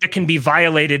something that can be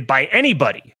violated by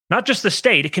anybody, not just the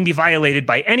state. It can be violated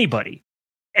by anybody.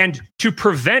 And to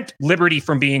prevent liberty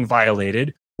from being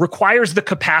violated requires the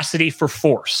capacity for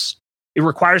force. It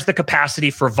requires the capacity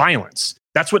for violence.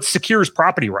 That's what secures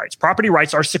property rights. Property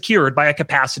rights are secured by a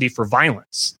capacity for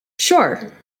violence. Sure.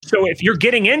 So if you're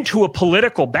getting into a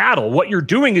political battle, what you're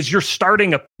doing is you're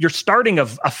starting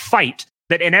a fight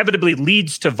that inevitably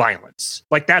leads to violence.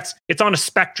 Like it's on a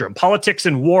spectrum. Politics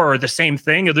and war are the same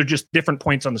thing, or they're just different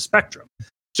points on the spectrum.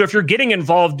 So if you're getting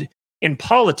involved in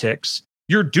politics,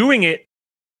 you're doing it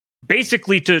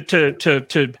basically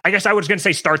to I guess I was going to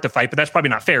say start the fight, but that's probably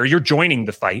not fair. You're joining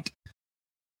the fight.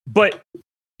 But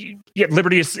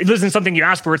liberty isn't something you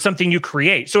ask for; it's something you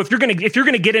create. So if you're gonna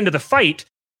get into the fight,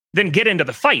 then get into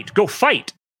the fight. Go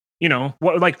fight.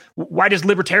 why does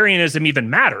libertarianism even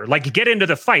matter? Like, get into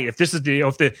the fight. If this is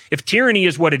if tyranny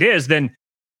is what it is, then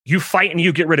you fight and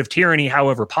you get rid of tyranny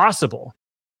however possible.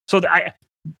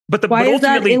 But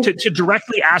ultimately, to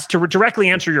directly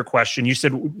answer your question, you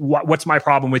said, what's my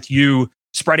problem with you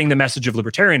spreading the message of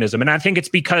libertarianism? And I think it's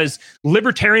because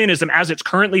libertarianism, as it's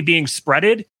currently being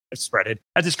spread,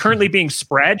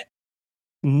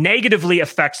 negatively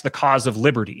affects the cause of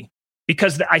liberty.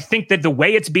 Because I think that the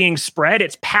way it's being spread,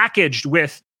 it's packaged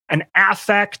with an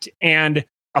affect and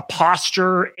a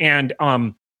posture and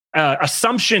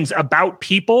assumptions about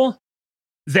people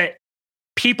that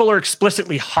people are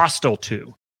explicitly hostile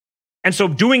to. And so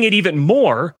doing it even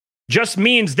more just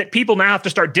means that people now have to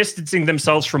start distancing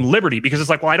themselves from liberty, because it's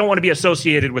like, well, I don't want to be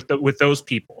associated with those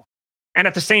people. And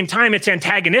at the same time, it's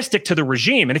antagonistic to the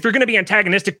regime. And if you're going to be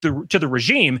antagonistic to the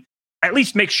regime, at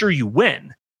least make sure you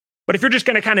win. But if you're just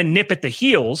going to kind of nip at the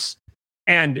heels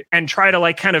and try to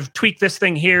like kind of tweak this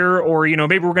thing here, or,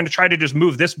 maybe we're going to try to just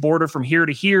move this border from here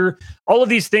to here, all of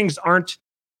these things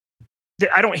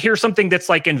I don't hear something that's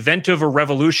like inventive or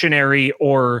revolutionary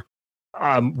or,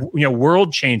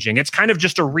 world changing. It's kind of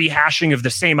just a rehashing of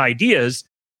the same ideas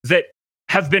that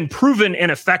have been proven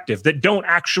ineffective, that don't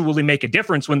actually make a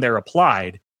difference when they're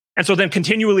applied. And so then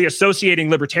continually associating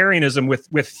libertarianism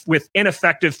with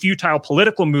ineffective, futile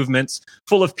political movements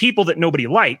full of people that nobody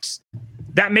likes,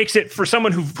 that makes it, for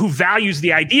someone who values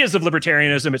the ideas of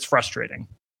libertarianism, it's frustrating.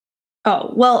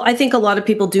 Oh, well, I think a lot of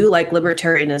people do like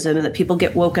libertarianism and that people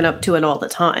get woken up to it all the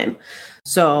time.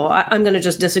 So I'm going to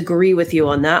just disagree with you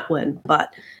on that one.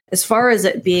 But as far as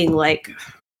it being like,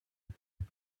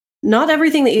 not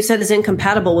everything that you said is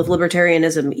incompatible with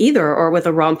libertarianism either, or with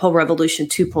a Ron Paul Revolution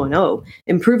 2.0.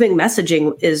 Improving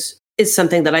messaging is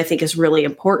something that I think is really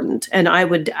important. And I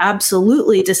would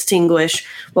absolutely distinguish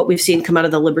what we've seen come out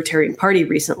of the Libertarian Party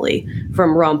recently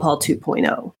from Ron Paul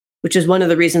 2.0. Which is one of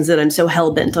the reasons that I'm so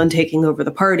hell-bent on taking over the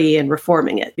party and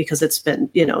reforming it, because it's been,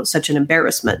 such an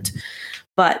embarrassment.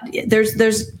 But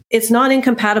it's not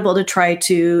incompatible to try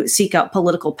to seek out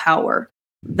political power.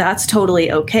 That's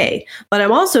totally okay. But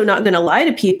I'm also not going to lie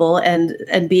to people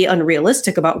and be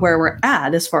unrealistic about where we're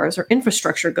at as far as our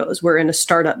infrastructure goes. We're in a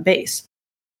startup base.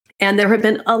 And there have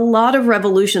been a lot of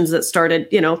revolutions that started,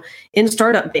 in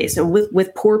startup base and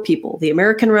with poor people. The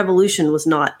American Revolution was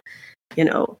not,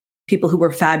 people who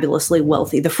were fabulously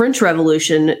wealthy. The French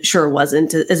Revolution sure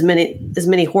wasn't. As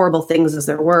many horrible things as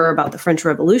there were about the French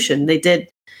Revolution, they did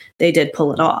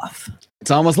pull it off.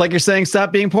 It's almost like you're saying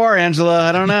stop being poor, Angela.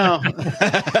 I don't know.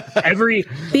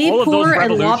 Be poor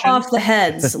and lop off the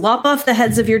heads. Lop off the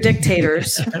heads of your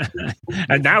dictators.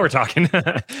 And now we're talking.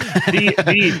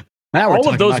 All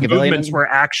of those movements were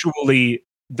actually,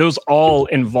 those all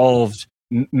involved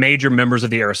major members of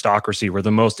the aristocracy, were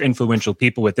the most influential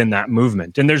people within that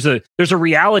movement. And there's a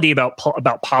reality about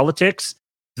politics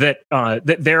that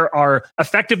there are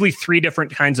effectively three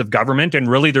different kinds of government, and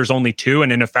really there's only two,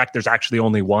 and in effect there's actually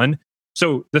only one.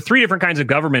 So the three different kinds of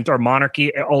government are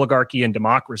monarchy, oligarchy, and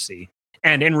democracy.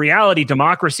 And in reality,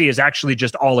 democracy is actually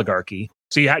just oligarchy.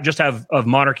 So you just have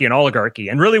monarchy and oligarchy.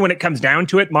 And really, when it comes down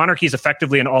to it, monarchy is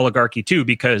effectively an oligarchy too,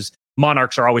 because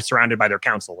monarchs are always surrounded by their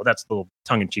council. Well, that's the little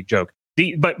tongue-in-cheek joke.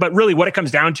 But really what it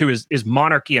comes down to is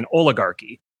monarchy and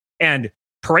oligarchy. And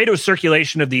Pareto's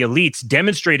circulation of the elites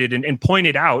demonstrated and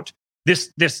pointed out this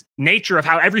nature of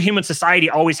how every human society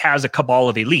always has a cabal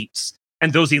of elites.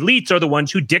 And those elites are the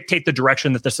ones who dictate the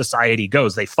direction that the society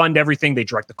goes. They fund everything. They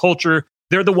direct the culture.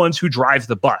 They're the ones who drive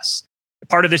the bus.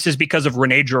 Part of this is because of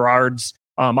René Girard's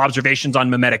observations on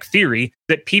mimetic theory,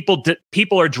 that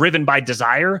people are driven by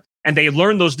desire, and they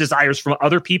learn those desires from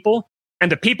other people.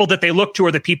 And the people that they look to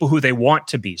are the people who they want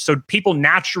to be. So people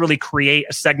naturally create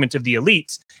a segment of the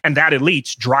elites, and that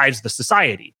elites drives the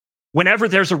society. Whenever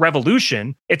there's a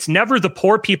revolution, it's never the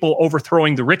poor people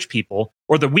overthrowing the rich people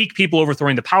or the weak people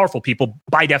overthrowing the powerful people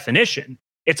by definition.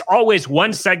 It's always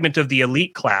one segment of the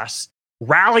elite class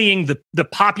rallying the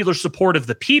popular support of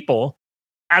the people,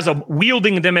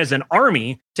 wielding them as an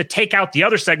army to take out the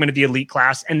other segment of the elite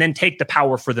class and then take the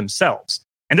power for themselves.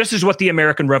 And this is what the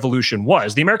American Revolution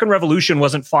was. The American Revolution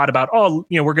wasn't fought about,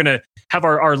 we're going to have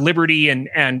our liberty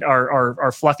and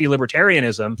our fluffy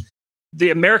libertarianism. The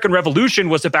American Revolution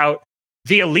was about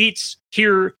the elites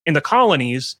here in the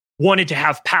colonies wanted to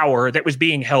have power that was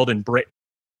being held in Britain.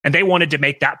 And they wanted to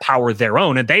make that power their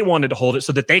own, and they wanted to hold it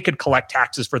so that they could collect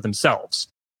taxes for themselves.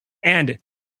 And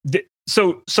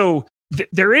so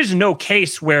there is no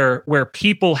case where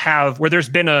there's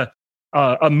been a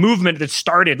movement that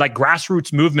started, like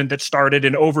grassroots movement that started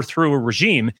and overthrew a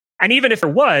regime. And even if there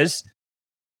was,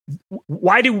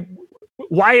 why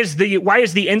is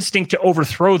the instinct to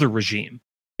overthrow the regime?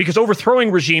 because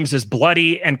overthrowing regimes is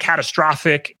bloody and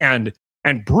catastrophic and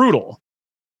brutal.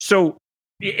 So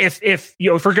if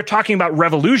we're talking about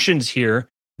revolutions here,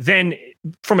 then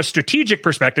from a strategic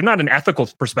perspective, not an ethical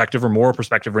perspective or moral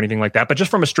perspective or anything like that, but just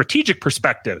from a strategic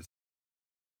perspective,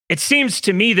 it seems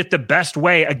to me that the best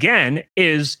way, again,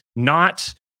 is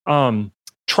not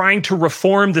trying to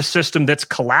reform the system that's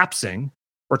collapsing,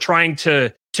 or trying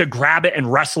to grab it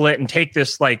and wrestle it and take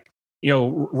this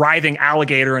writhing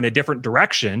alligator in a different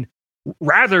direction.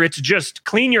 Rather, it's just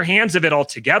clean your hands of it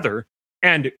altogether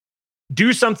and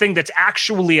do something that's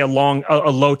actually a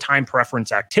low time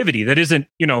preference activity that isn't,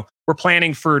 we're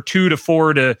planning for 2 to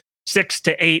 4 to 6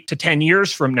 to 8 to 10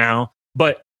 years from now,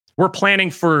 but we're planning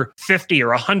for 50 or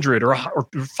 100 or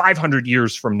 500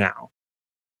 years from now.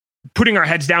 Putting our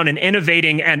heads down and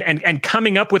innovating and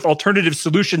coming up with alternative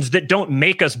solutions that don't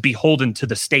make us beholden to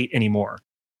the state anymore.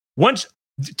 When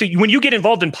you get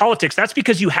involved in politics, that's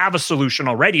because you have a solution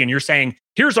already and you're saying,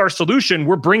 here's our solution,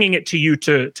 we're bringing it to you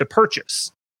to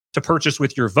purchase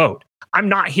with your vote. I'm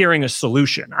not hearing a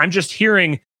solution. I'm just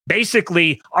hearing,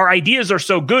 basically, our ideas are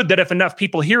so good that if enough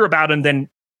people hear about them, then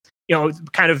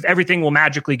kind of everything will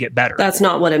magically get better. That's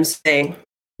not what I'm saying.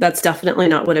 That's definitely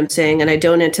not what I'm saying. And I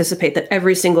don't anticipate that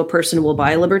every single person will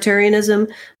buy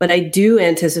libertarianism, but I do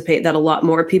anticipate that a lot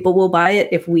more people will buy it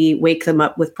if we wake them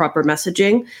up with proper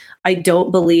messaging. I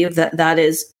don't believe that that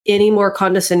is any more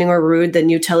condescending or rude than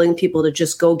you telling people to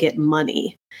just go get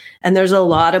money. And there's a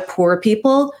lot of poor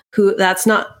people who that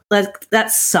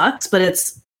sucks,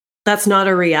 but that's not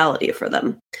a reality for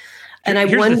them. And I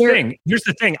wonder. Here's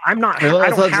the thing. I'm not.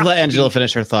 Let's let Angela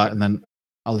finish her thought, and then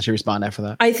I'll let you respond after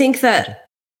that. I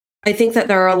think that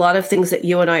there are a lot of things that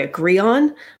you and I agree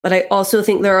on, but I also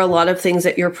think there are a lot of things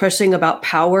that you're pushing about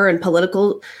power and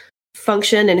political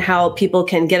function and how people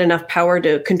can get enough power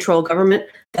to control government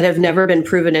that have never been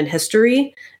proven in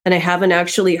history. And I haven't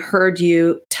actually heard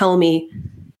you tell me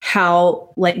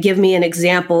how, give me an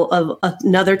example of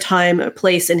another time, a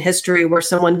place in history where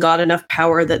someone got enough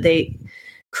power that they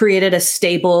created a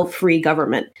stable, free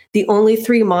government. The only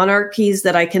 3 monarchies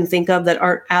that I can think of that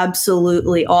aren't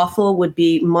absolutely awful would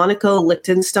be Monaco,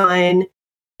 Liechtenstein,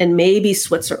 and maybe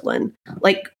Switzerland.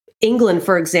 Like England,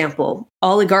 for example,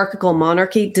 oligarchical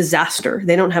monarchy, disaster.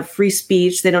 They don't have free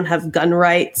speech. They don't have gun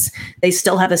rights. They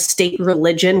still have a state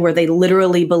religion where they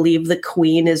literally believe the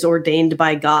Queen is ordained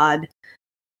by God.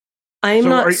 Are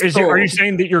you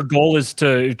saying that your goal is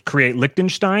to create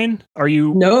Liechtenstein?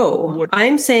 No,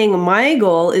 I'm saying my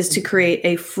goal is to create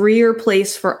a freer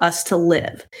place for us to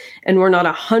live. And we're not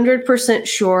 100%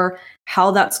 sure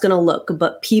how that's going to look,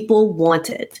 but people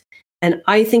want it. And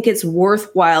I think it's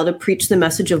worthwhile to preach the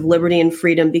message of liberty and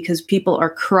freedom because people are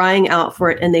crying out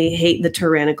for it and they hate the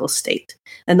tyrannical state.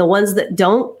 And the ones that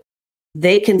don't,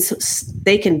 they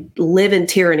can live in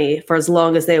tyranny for as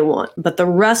long as they want. But the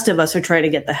rest of us are trying to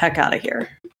get the heck out of here.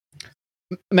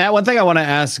 Matt, one thing I want to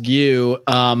ask you,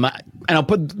 and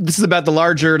this is about the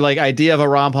larger idea of a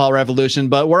Ron Paul revolution,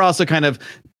 but we're also kind of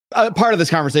part of this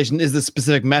conversation is the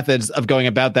specific methods of going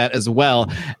about that as well.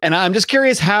 And I'm just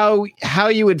curious how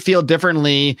you would feel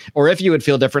differently, or if you would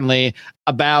feel differently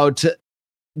about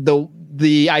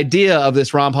the idea of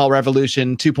this Ron Paul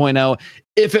revolution 2.0,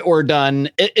 if it were done.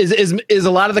 Is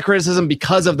a lot of the criticism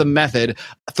because of the method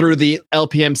through the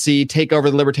LPMC take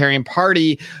over the Libertarian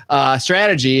Party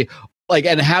strategy?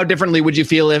 And how differently would you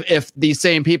feel if these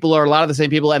same people, or a lot of the same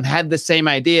people, and had the same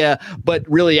idea, but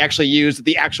really actually used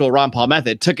the actual Ron Paul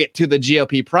method, took it to the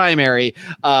GOP primary,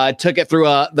 took it through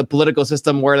the political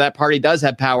system where that party does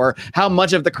have power? How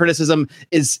much of the criticism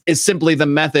is simply the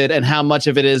method, and how much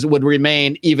of it would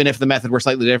remain even if the method were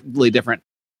slightly different?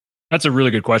 That's a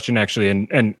really good question, actually.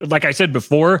 And like I said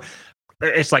before,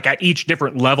 it's like at each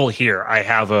different level here, I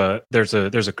have there's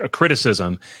a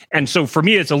criticism. And so for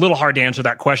me, it's a little hard to answer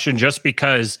that question just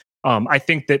because I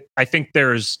think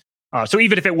there's so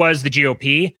even if it was the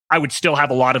GOP, I would still have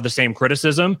a lot of the same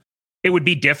criticism. It would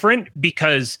be different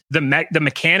because the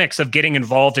mechanics of getting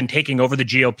involved and taking over the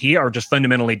GOP are just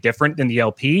fundamentally different than the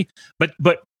LP.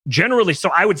 But generally,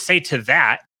 so I would say to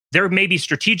that, there may be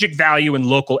strategic value in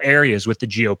local areas with the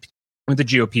GOP.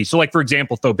 So for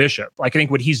example, Tho Bishop, I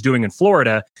think what he's doing in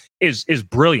Florida is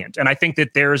brilliant. And I think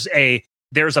that there's a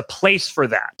place for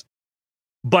that.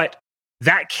 But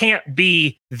that can't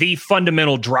be the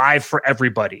fundamental drive for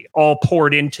everybody, all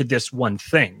poured into this one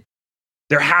thing.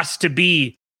 There has to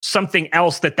be something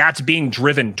else that's being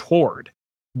driven toward.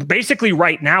 Basically,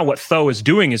 right now, what Tho is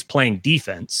doing is playing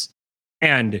defense.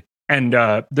 And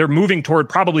they're moving toward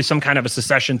probably some kind of a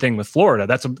secession thing with Florida.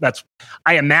 That's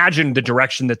I imagine the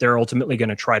direction that they're ultimately going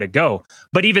to try to go.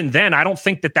 But even then, I don't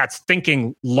think that that's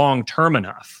thinking long term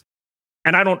enough.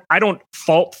 And I don't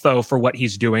fault though for what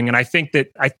he's doing. And I think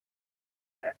that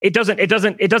it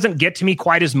doesn't get to me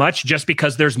quite as much just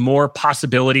because there's more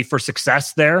possibility for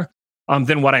success there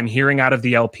than what I'm hearing out of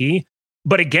the LP.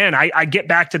 But again, I get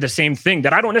back to the same thing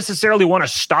that I don't necessarily want to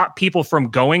stop people from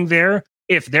going there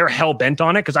if they're hell bent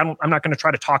on it, because I'm not going to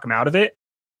try to talk them out of it.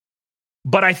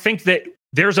 But I think that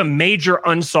there's a major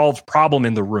unsolved problem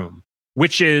in the room,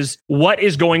 which is what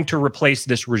is going to replace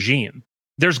this regime?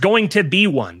 There's going to be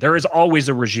one. There is always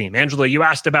a regime. Angela, you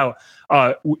asked about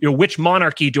which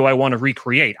monarchy do I want to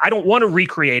recreate? I don't want to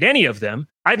recreate any of them.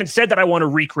 I haven't said that I want to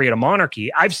recreate a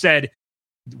monarchy. I've said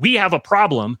we have a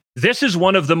problem. This is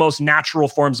one of the most natural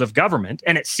forms of government,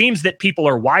 and it seems that people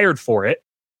are wired for it.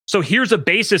 So here's a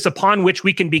basis upon which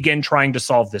we can begin trying to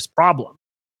solve this problem.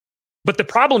 But the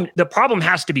problem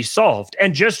has to be solved.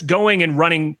 And just going and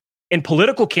running in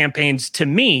political campaigns, to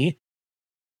me,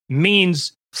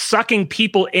 means sucking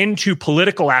people into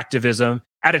political activism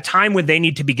at a time when they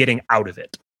need to be getting out of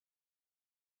it.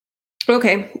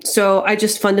 Okay, so I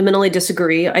just fundamentally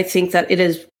disagree. I think that it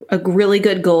is a really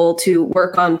good goal to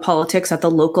work on politics at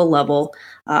the local level.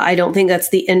 I don't think that's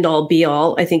the end all be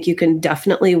all. I think you can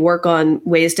definitely work on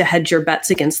ways to hedge your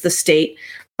bets against the state.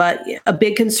 But a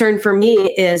big concern for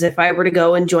me is if I were to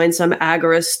go and join some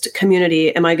agorist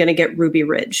community, am I going to get ruby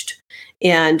ridged?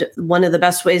 And one of the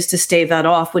best ways to stave that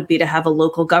off would be to have a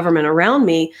local government around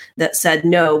me that said,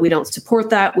 no, we don't support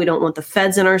that. We don't want the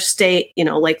feds in our state,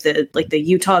 like the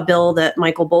Utah bill that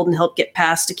Michael Bolden helped get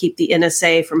passed to keep the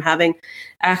NSA from having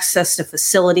access to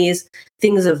facilities,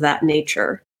 things of that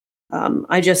nature.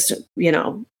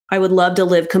 I would love to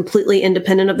live completely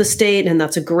independent of the state, and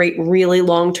that's a great, really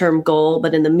long-term goal.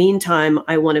 But in the meantime,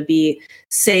 I want to be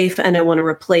safe, and I want to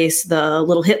replace the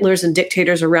little Hitlers and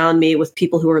dictators around me with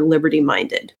people who are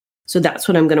liberty-minded. So that's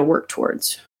what I'm going to work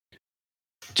towards.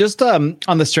 Just on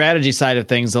the strategy side of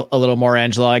things a little more,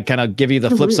 Angela, I kind of give you the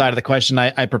flip side of the question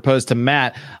I proposed to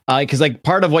Matt, because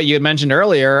part of what you had mentioned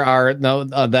earlier are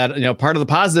that part of the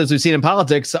positives we've seen in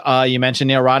politics. You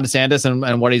mentioned Ron DeSantis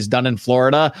and what he's done in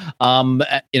Florida.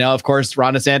 Of course,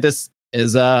 Ron DeSantis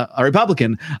is a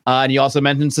Republican. And you also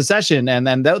mentioned secession and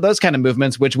then those kind of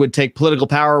movements, which would take political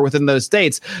power within those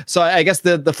states. So I guess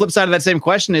the flip side of that same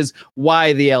question is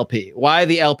why the LP? Why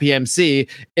the LPMC?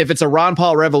 If it's a Ron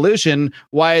Paul revolution,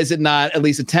 why is it not at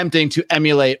least attempting to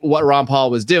emulate what Ron Paul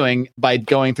was doing by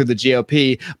going through the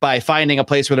GOP, by finding a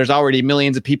place where there's already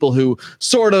millions of people who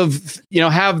sort of,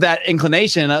 have that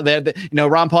inclination that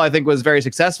Ron Paul, I think, was very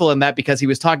successful in that because he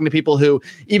was talking to people who,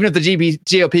 even if the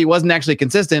GOP wasn't actually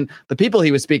consistent, the people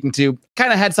he was speaking to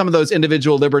kind of had some of those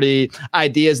individual liberty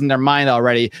ideas in their mind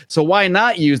already. So why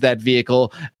not use that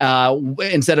vehicle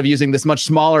instead of using this much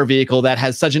smaller vehicle that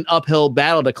has such an uphill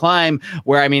battle to climb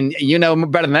where,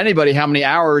 better than anybody how many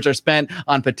hours are spent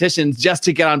on petitions just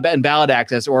to get on ballot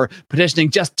access or petitioning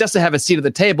just to have a seat at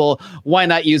the table. Why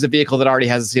not use a vehicle that already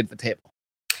has a seat at the table?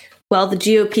 Well, the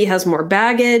GOP has more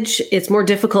baggage. It's more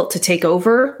difficult to take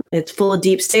over. It's full of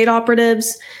deep state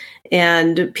operatives.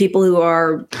 And people who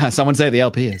are someone say the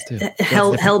LP is too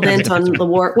hell bent on the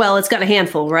war. Well, it's got a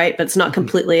handful, right? But it's not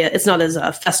completely. It's not as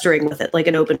festering with it like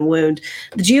an open wound.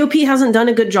 The GOP hasn't done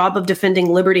a good job of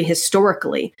defending liberty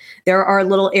historically. There are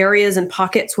little areas and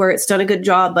pockets where it's done a good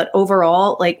job, but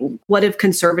overall, what have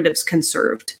conservatives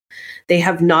conserved? They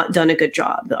have not done a good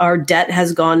job. Our debt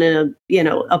has gone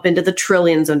up into the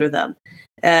trillions under them.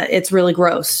 It's really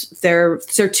gross. They're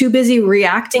too busy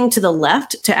reacting to the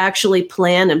left to actually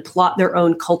plan and plot their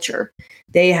own culture.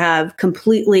 They have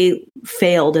completely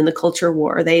failed in the culture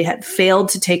war. They had failed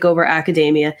to take over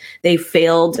academia. They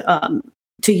failed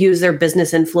to use their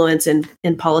business influence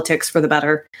in politics for the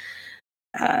better.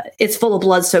 It's full of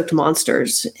blood-soaked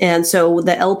monsters. And so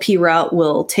the LP route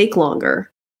will take longer.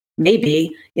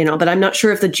 Maybe, but I'm not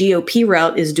sure if the GOP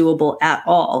route is doable at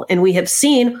all. And we have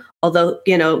seen, although,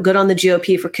 good on the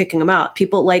GOP for kicking them out,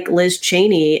 people like Liz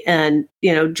Cheney and,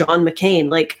 John McCain,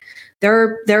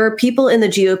 there are people in the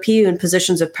GOP in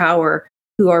positions of power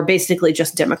who are basically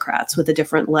just Democrats with a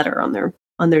different letter on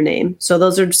their name. So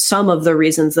those are some of the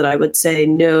reasons that I would say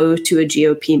no to a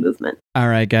GOP movement. All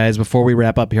right, guys, before we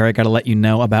wrap up here, I got to let you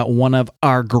know about one of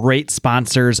our great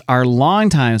sponsors, our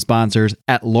longtime sponsors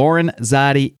at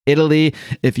Lorenzotti, Italy.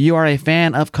 If you are a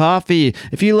fan of coffee,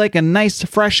 if you like a nice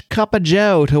fresh cup of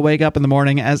joe to wake up in the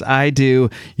morning, as I do,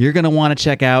 you're going to want to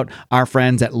check out our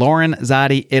friends at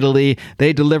Lorenzotti, Italy.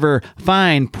 They deliver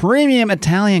fine, premium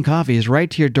Italian coffees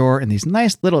right to your door in these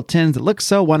nice little tins that look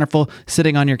so wonderful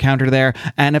sitting on your counter there.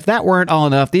 And if that weren't all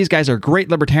enough, these guys are great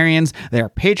libertarians. They are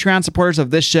Patreon supporters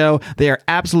of this show. They are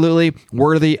absolutely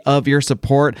worthy of your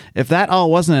support. If that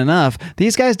all wasn't enough,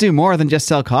 these guys do more than just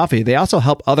sell coffee. They also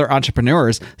help other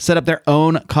entrepreneurs set up their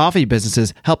own coffee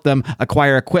businesses, help them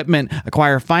acquire equipment,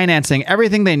 acquire financing,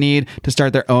 everything they need to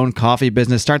start their own coffee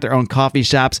business, start their own coffee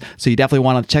shops. So you definitely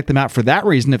want to check them out for that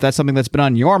reason if that's something that's been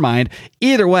on your mind.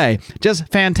 Either way, just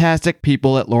fantastic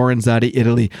people at Lorenzotti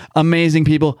Italy. Amazing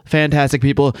people, fantastic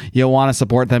people. You'll want to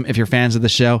support them if you're fans of the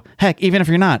show. Heck, even if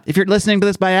you're not, if you're listening to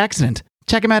this by accident,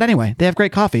 check them out anyway. They have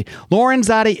great coffee.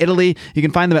 Lorenzotti Italy. You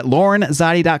can find them at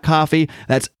lorenzotti.coffee.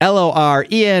 That's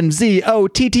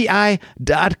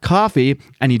LORENZOTTI.coffee.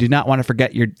 And you do not want to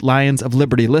forget your Lions of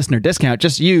Liberty listener discount.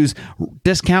 Just use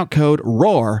discount code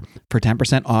ROAR for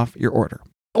 10% off your order.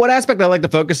 One aspect I'd like to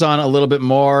focus on a little bit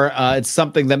more, it's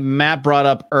something that Matt brought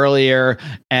up earlier,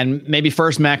 and maybe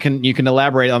first, Matt, you can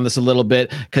elaborate on this a little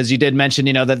bit, because you did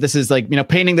mention, that this is like,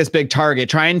 painting this big target,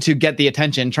 trying to get the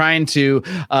attention, trying to,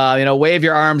 wave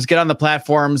your arms, get on the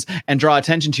platforms and draw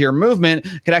attention to your movement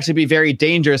could actually be very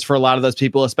dangerous for a lot of those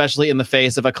people, especially in the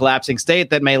face of a collapsing state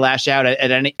that may lash out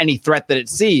at any threat that it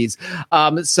sees.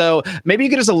 So maybe you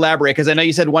could just elaborate, because I know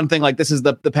you said one thing like this is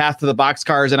the path to the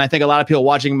boxcars, and I think a lot of people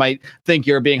watching might think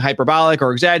you're being hyperbolic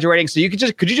or exaggerating. So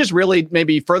could you just really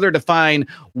maybe further define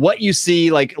what you see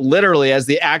like literally as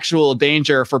the actual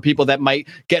danger for people that might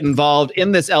get involved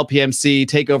in this LPMC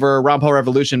takeover Ron Paul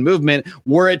revolution movement,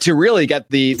 were it to really get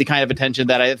the kind of attention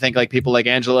that I think like people like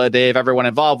Angela, Dave, everyone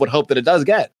involved would hope that it does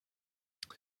get?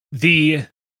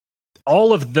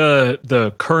 All of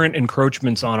the current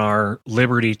encroachments on our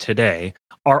liberty today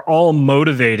are all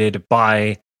motivated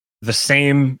by the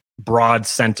same broad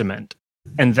sentiment.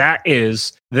 And that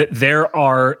is that there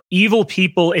are evil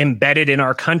people embedded in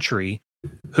our country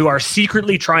who are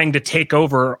secretly trying to take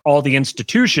over all the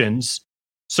institutions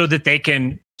so that they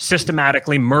can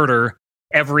systematically murder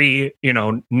every,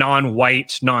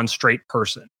 non-white, non-straight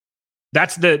person.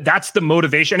 That's the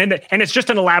motivation. And it's just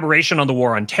an elaboration on the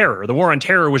war on terror. The war on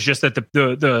terror was just that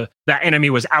that enemy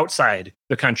was outside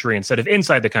the country instead of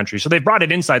inside the country. So they brought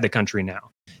it inside the country now.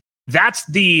 That's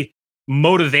the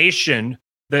motivation.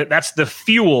 That's the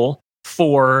fuel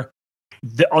for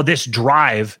this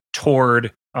drive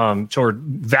toward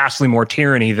vastly more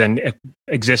tyranny than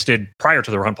existed prior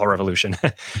to the Ron Paul revolution.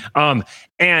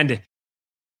 And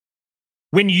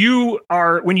when you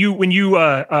remind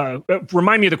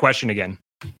me of the question again.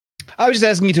 I was just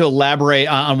asking you to elaborate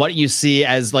on what you see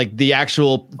as like the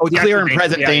actual clear and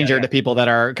present danger to people that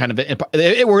are kind of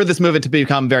were this movement to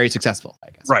become very successful,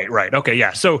 I guess. Right. Okay.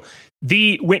 Yeah. So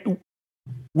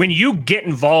when you get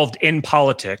involved in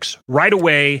politics, right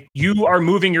away, you are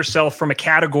moving yourself from a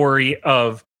category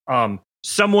of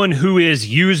someone who is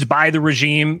used by the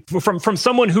regime, from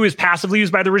someone who is passively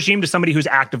used by the regime to somebody who's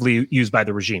actively used by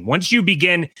the regime. Once you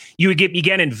begin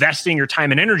investing your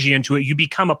time and energy into it, you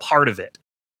become a part of it.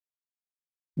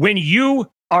 When you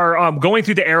are going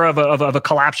through the era of a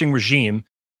collapsing regime,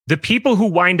 the people who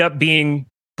wind up being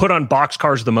put on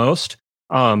boxcars the most,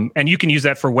 and you can use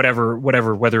that for whatever,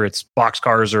 whether it's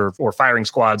boxcars or firing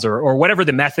squads or whatever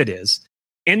the method is.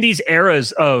 In these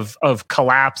eras of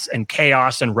collapse and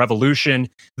chaos and revolution,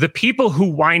 the people who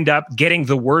wind up getting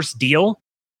the worst deal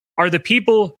are the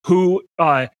people who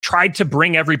tried to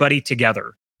bring everybody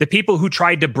together. The people who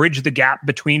tried to bridge the gap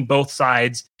between both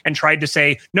sides and tried to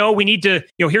say, no, we need to,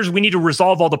 we need to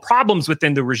resolve all the problems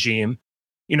within the regime.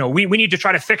 We need to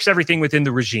try to fix everything within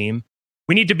the regime.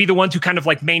 We need to be the ones who kind of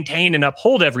like maintain and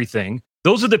uphold everything.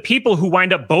 Those are the people who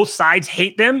wind up both sides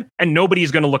hate them and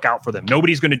nobody's going to look out for them.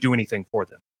 Nobody's going to do anything for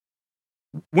them.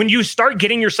 When you start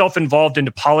getting yourself involved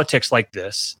into politics like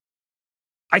this,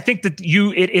 I think that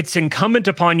it's incumbent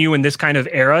upon you in this kind of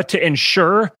era to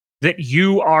ensure that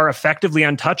you are effectively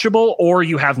untouchable or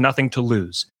you have nothing to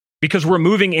lose. Because we're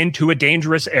moving into a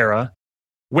dangerous era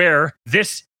where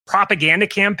this propaganda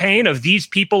campaign of these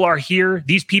people are here,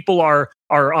 these people are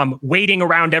waiting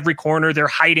around every corner, they're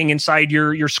hiding inside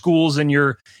your schools and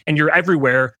you're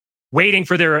everywhere, waiting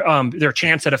for their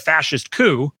chance at a fascist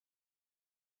coup.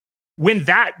 When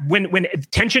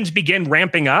tensions begin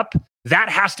ramping up, that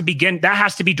has to be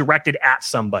directed at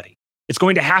somebody. It's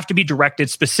going to have to be directed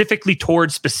specifically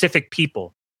towards specific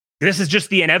people. This is just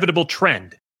the inevitable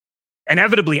trend.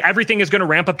 Inevitably, everything is going to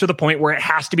ramp up to the point where it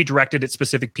has to be directed at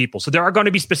specific people. So there are going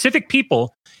to be specific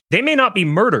people. They may not be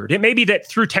murdered. It may be that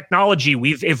through technology,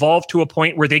 we've evolved to a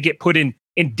point where they get put in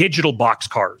digital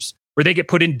boxcars, where they get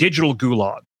put in digital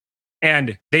gulag,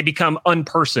 and they become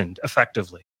unpersoned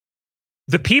effectively.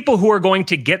 The people who are going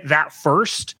to get that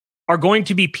first are going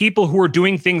to be people who are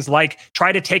doing things like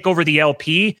try to take over the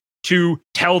LP to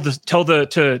attack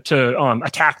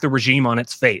the regime on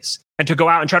its face, and to go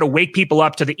out and try to wake people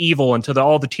up to the evil and to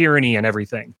all the tyranny and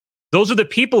everything. Those are the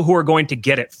people who are going to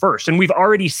get it first. And we've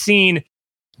already seen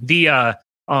the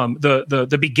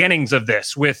beginnings of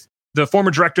this with the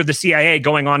former director of the CIA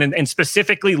going on and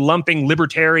specifically lumping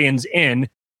libertarians in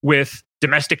with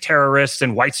domestic terrorists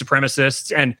and white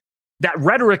supremacists. And that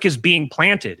rhetoric is being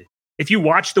planted. If you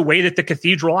watch the way that the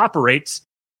cathedral operates,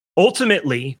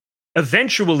 ultimately,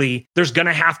 eventually, there's going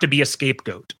to have to be a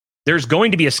scapegoat. There's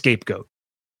going to be a scapegoat.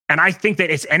 And I think that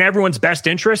it's in everyone's best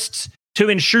interests to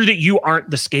ensure that you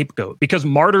aren't the scapegoat, because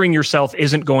martyring yourself it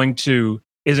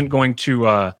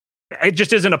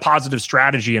just isn't a positive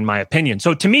strategy, in my opinion.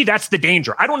 So to me, that's the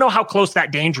danger. I don't know how close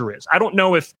that danger is. I don't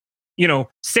know if,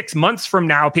 6 months from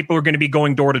now, people are going to be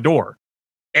going door to door.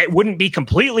 It wouldn't be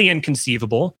completely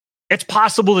inconceivable. It's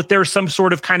possible that there's some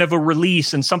sort of kind of a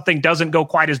release and something doesn't go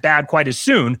quite as bad quite as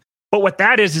soon. But what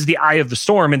that is the eye of the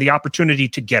storm and the opportunity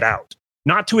to get out,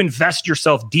 not to invest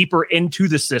yourself deeper into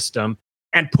the system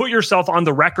and put yourself on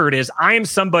the record as I am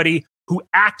somebody who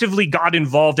actively got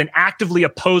involved and actively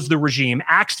opposed the regime,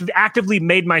 actively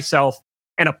made myself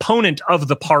an opponent of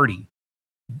the party,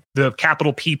 the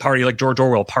capital P party, like George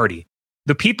Orwell party.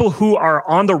 The people who are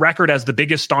on the record as the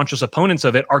biggest, staunchest opponents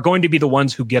of it are going to be the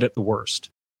ones who get it the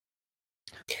worst.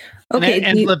 Okay.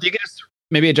 And if you could just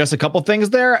maybe address a couple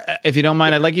things there, if you don't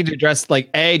mind, I'd like you to address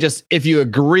just if you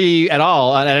agree at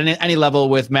all at any level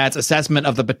with Matt's assessment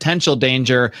of the potential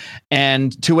danger,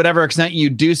 and to whatever extent you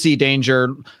do see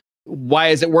danger, why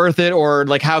is it worth it? Or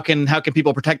how can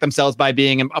people protect themselves by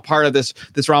being a part of this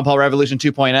Ron Paul Revolution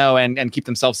 2.0 and keep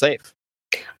themselves safe?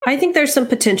 I think there's some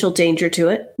potential danger to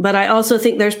it, but I also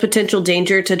think there's potential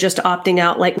danger to just opting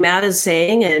out, like Matt is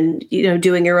saying, and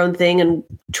doing your own thing and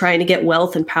trying to get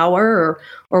wealth and power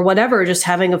or whatever, just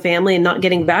having a family and not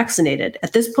getting vaccinated.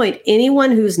 At this point,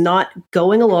 anyone who's not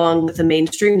going along with the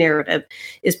mainstream narrative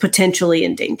is potentially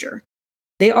in danger.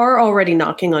 They are already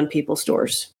knocking on people's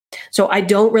doors. So I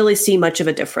don't really see much of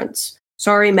a difference.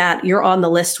 Sorry, Matt, you're on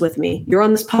the list with me. You're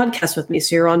on this podcast with me,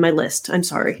 so you're on my list. I'm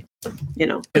sorry.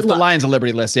 It's the Lions of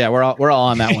Liberty list. Yeah, we're all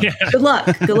on that one. Yeah. Good luck.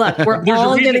 We're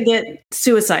all going to get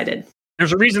suicided.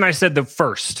 There's a reason I said the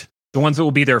ones that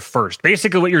will be there first.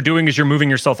 Basically, what you're doing is you're moving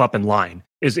yourself up in line.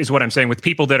 Is what I'm saying with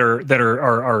people that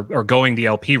are going the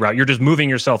LP route. You're just moving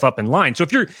yourself up in line. So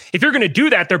if you're going to do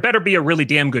that, there better be a really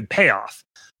damn good payoff.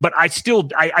 But I still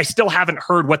haven't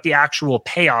heard what the actual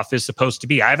payoff is supposed to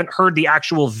be. I haven't heard the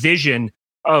actual vision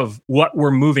of what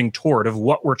we're moving toward, of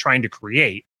what we're trying to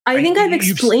create. I think I've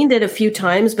explained it a few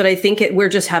times, but I think we're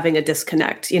just having a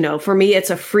disconnect. For me, it's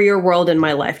a freer world in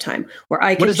my lifetime where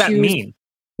I can choose. What does that mean?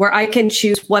 Where I can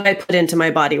choose what I put into my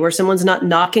body, where someone's not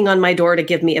knocking on my door to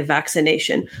give me a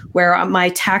vaccination, where my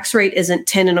tax rate isn't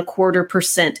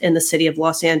 10.25% in the city of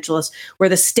Los Angeles, where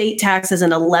the state tax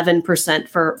isn't 11%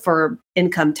 for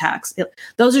income tax.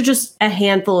 Those are just a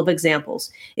handful of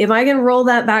examples. If I can roll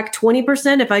that back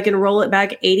 20%, if I can roll it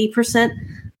back 80%,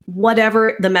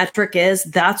 whatever the metric is,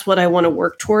 that's what I want to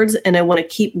work towards. And I want to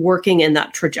keep working in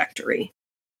that trajectory.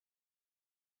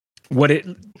 What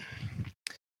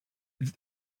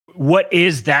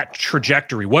is that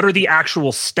trajectory? What are the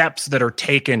actual steps that are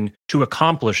taken to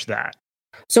accomplish that?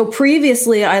 So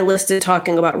previously, I listed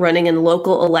talking about running in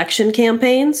local election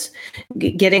campaigns,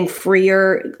 getting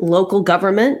freer local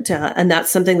government, and that's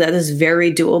something that is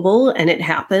very doable, and it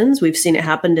happens. We've seen it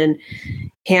happen in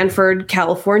Hanford,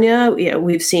 California.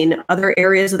 We've seen other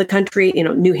areas of the country.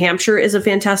 New Hampshire is a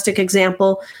fantastic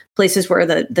example. Places where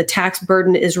the tax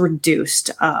burden is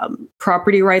reduced,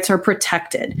 property rights are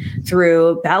protected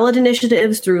through ballot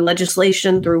initiatives, through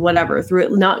legislation, through whatever, through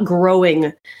it not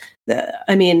growing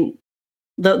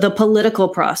the political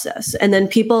process, and then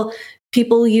people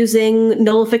using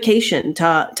nullification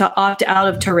to opt out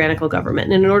of tyrannical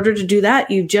government. And in order to do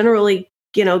that, you generally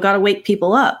got to wake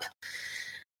people up.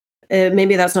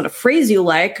 Maybe that's not a phrase you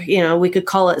like. We could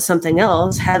call it something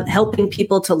else. Helping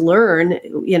people to learn,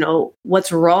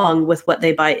 what's wrong with what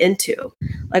they buy into.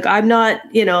 I'm not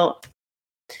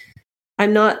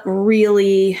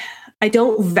really. I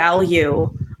don't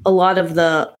value a lot of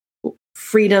the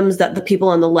freedoms that the people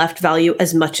on the left value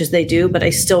as much as they do, but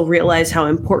I still realize how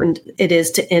important it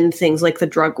is to end things like the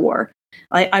drug war.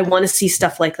 I want to see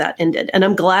stuff like that ended. And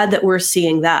I'm glad that we're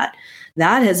seeing that.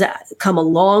 That has come a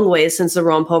long way since the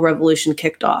Ron Paul Revolution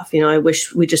kicked off. I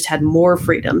wish we just had more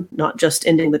freedom, not just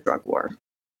ending the drug war.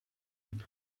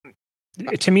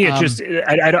 To me, it just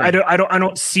I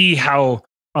don't see how.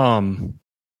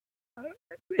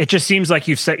 It just seems like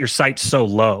you've set your sights so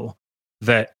low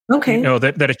that Okay. You know,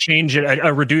 that a change,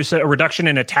 a reduction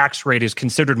in a tax rate is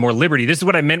considered more liberty. This is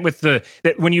what I meant with that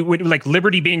when like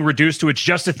liberty being reduced to, it's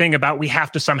just a thing about we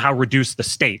have to somehow reduce the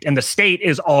state, and the state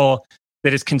is all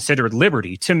that is considered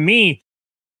liberty. To me,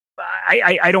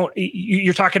 I don't.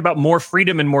 You're talking about more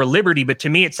freedom and more liberty, but to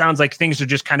me, it sounds like things are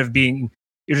just kind of you're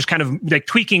just kind of like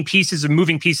tweaking pieces and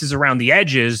moving pieces around the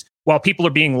edges while people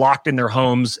are being locked in their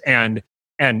homes and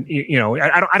you know,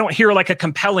 I don't hear like a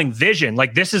compelling vision.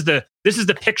 Like this is the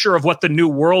picture of what the new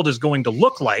world is going to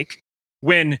look like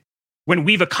when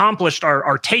we've accomplished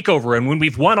our takeover and when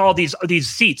we've won all these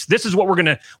seats. This is what we're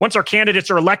gonna, once our candidates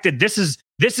are elected, this is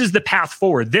the path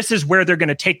forward. This is where they're going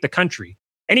to take the country.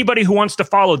 Anybody who wants to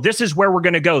follow, this is where we're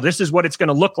going to go. This is what it's going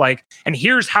to look like. And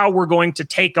here's how we're going to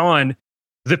take on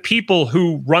the people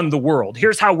who run the world.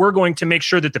 Here's how we're going to make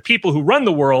sure that the people who run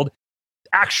the world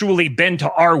actually bend to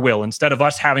our will instead of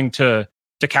us having to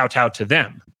kowtow to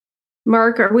them.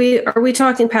 Mark, are we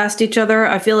talking past each other?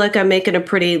 I feel like I'm making a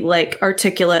pretty like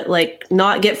articulate, like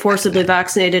not get forcibly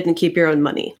vaccinated and keep your own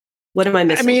money. What am I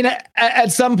missing? I mean,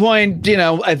 at some point, you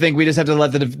know, I think we just have to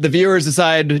let the viewers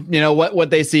decide, you know,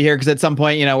 what they see here. Because at some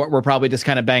point, you know, we're probably just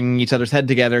kind of banging each other's head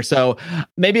together. So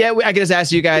maybe I can just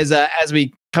ask you guys as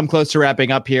we come close to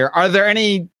wrapping up here, are there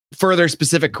any further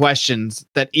specific questions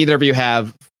that either of you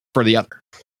have for the other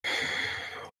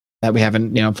that we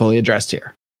haven't, you know, fully addressed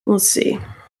here? Let's see.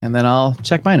 And then I'll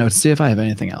check my notes, see if I have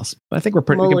anything else. But I think we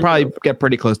can probably get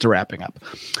pretty close to wrapping up.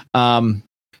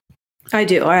 I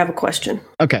do. I have a question.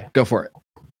 Okay, go for it.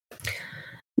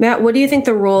 Matt, what do you think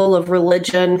the role of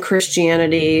religion,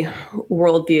 Christianity,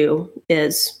 worldview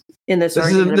is in this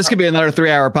argument? This could be another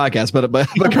 3-hour podcast, but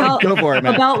go for it,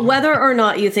 Matt. About whether or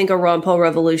not you think a Ron Paul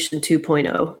Revolution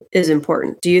 2.0 is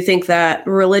important. Do you think that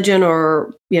religion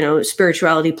or, you know,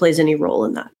 spirituality plays any role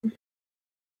in that?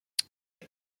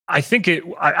 I think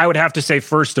I would have to say,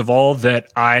 first of all,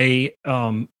 that I'm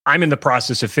in the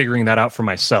process of figuring that out for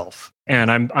myself. And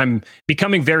I'm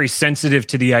becoming very sensitive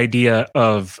to the idea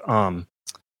of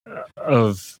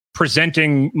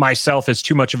presenting myself as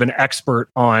too much of an expert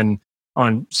on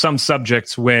some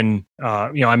subjects when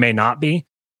you know, I may not be.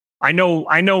 I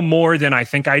know more than I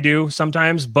think I do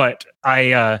sometimes, but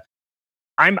I'm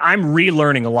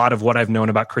relearning a lot of what I've known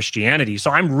about Christianity. So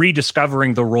I'm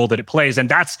rediscovering the role that it plays, and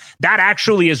that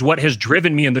actually is what has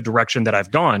driven me in the direction that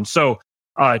I've gone. So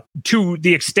to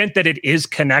the extent that it is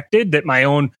connected, that my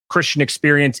own Christian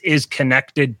experience is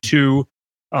connected to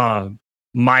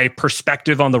my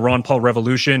perspective on the Ron Paul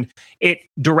Revolution, it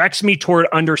directs me toward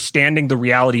understanding the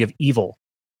reality of evil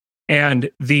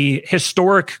and the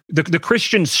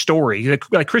Christian story.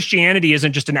 Like Christianity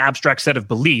isn't just an abstract set of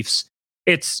beliefs;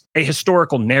 it's a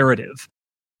historical narrative,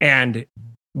 and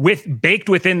baked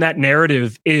within that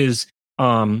narrative is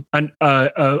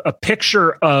a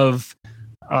picture of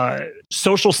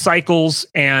social cycles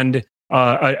and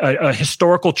a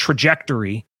historical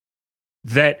trajectory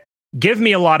that give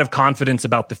me a lot of confidence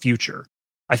about the future.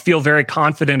 I feel very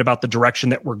confident about the direction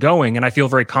that we're going, and I feel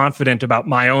very confident about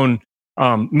my own,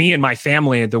 me and my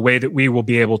family, and the way that we will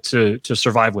be able to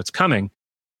survive what's coming.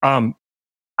 I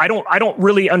don't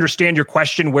really understand your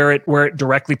question where it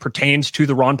directly pertains to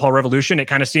the Ron Paul Revolution. It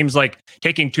kind of seems like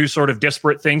taking two sort of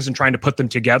disparate things and trying to put them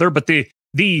together. But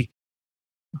the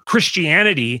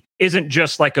Christianity isn't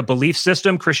just like a belief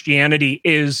system. Christianity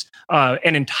is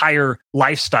an entire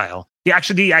lifestyle.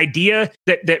 The idea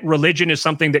that religion is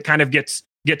something that kind of gets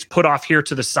put off here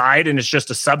to the side and it's just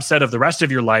a subset of the rest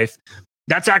of your life,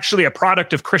 that's actually a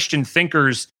product of Christian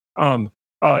thinkers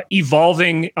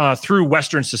evolving through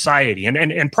Western society.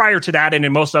 And prior to that, and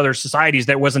in most other societies,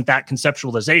 there wasn't that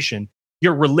conceptualization.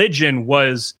 Your religion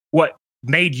was what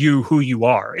made you who you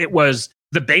are. It was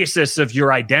the basis of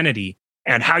your identity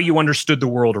and how you understood the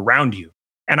world around you.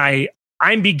 And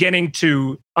I'm beginning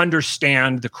to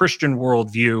understand the Christian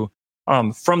worldview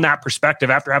from that perspective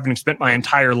after having spent my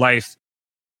entire life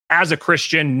as a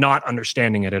Christian not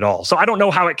understanding it at all. So I don't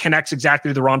know how it connects exactly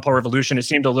to the Ron Paul Revolution. It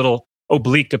seemed a little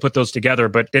oblique to put those together,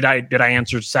 but did I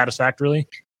answer satisfactorily?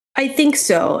 I think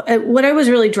so. What I was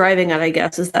really driving at, I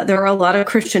guess, is that there are a lot of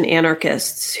Christian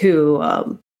anarchists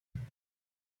who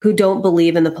don't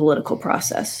believe in the political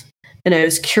process. And I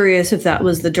was curious if that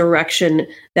was the direction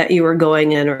that you were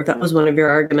going in, or if that was one of your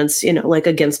arguments, you know, like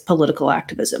against political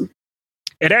activism.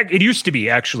 It used to be,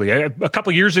 actually. A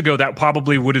couple of years ago, that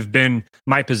probably would have been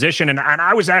my position. And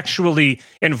I was actually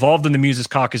involved in the Mises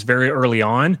Caucus very early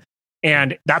on.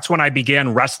 And that's when I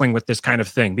began wrestling with this kind of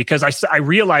thing, because I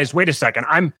realized, wait a second,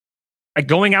 I'm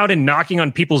going out and knocking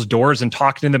on people's doors and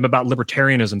talking to them about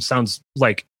libertarianism sounds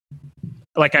like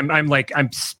like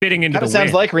I'm spitting into Kind the of sounds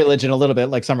wind. like religion a little bit,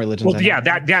 like some religions. Well, I know.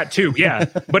 yeah, that too, yeah.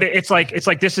 But it's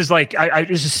like this is like I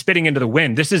was just spitting into the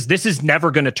wind. This is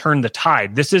never going to turn the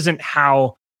tide. This isn't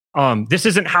how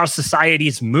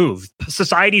societies move.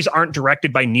 Societies aren't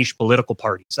directed by niche political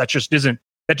parties. That just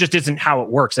isn't how it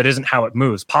works. That isn't how it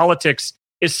moves. Politics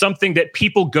is something that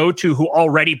people go to who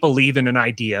already believe in an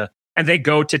idea, and they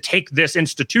go to take this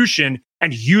institution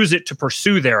and use it to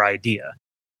pursue their idea.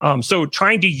 So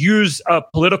trying to use a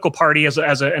political party as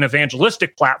an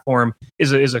evangelistic platform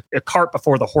is a cart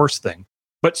before the horse thing.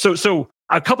 But so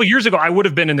a couple of years ago, I would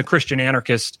have been in the Christian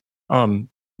anarchist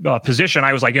position.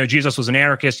 I was like, Jesus was an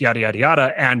anarchist, yada, yada,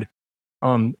 yada. And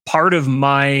part of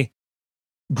my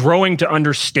growing to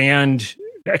understand,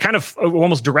 kind of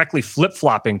almost directly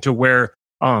flip-flopping to where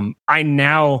I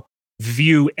now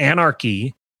view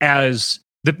anarchy as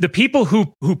the people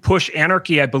who push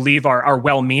anarchy, I believe, are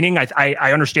well-meaning.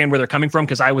 I understand where they're coming from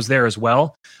because I was there as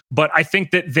well. But I think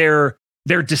that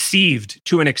they're deceived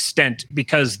to an extent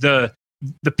because the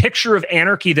picture of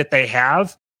anarchy that they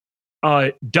have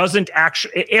doesn't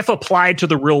actually, if applied to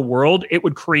the real world, it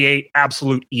would create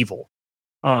absolute evil.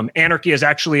 Anarchy is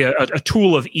actually a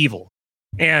tool of evil.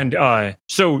 And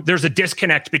so there's a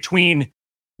disconnect between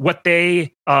what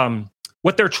they're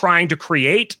trying to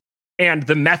create and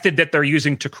the method that they're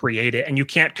using to create it. And you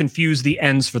can't confuse the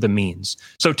ends for the means.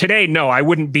 So today, no, I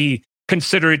wouldn't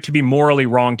consider it to be morally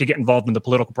wrong to get involved in the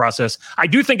political process. I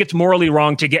do think it's morally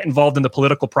wrong to get involved in the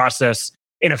political process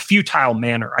in a futile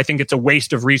manner. I think it's a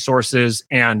waste of resources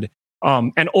and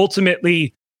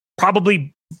ultimately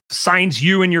probably signs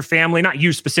you and your family, not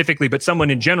you specifically, but someone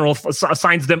in general,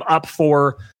 signs them up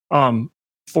for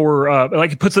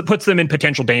like puts them in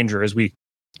potential danger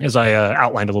as I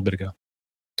outlined a little bit ago.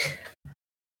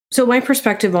 So my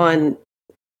perspective on,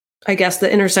 I guess, the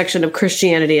intersection of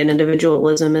Christianity and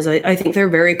individualism is I think they're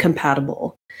very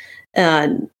compatible.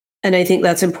 And I think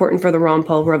that's important for the Ron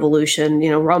Paul revolution.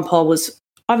 Ron Paul was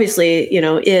obviously,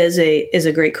 is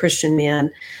a great Christian man.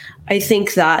 I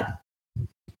think that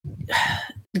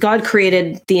God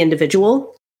created the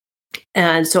individual.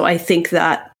 And so I think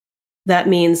that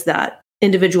means that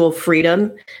individual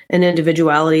freedom and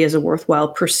individuality is a worthwhile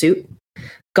pursuit.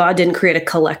 God didn't create a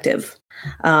collective,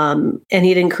 and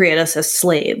he didn't create us as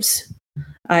slaves.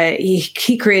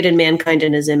 He created mankind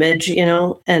in his image,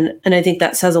 and I think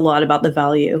that says a lot about the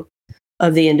value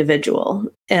of the individual.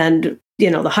 And,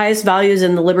 the highest values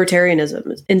in the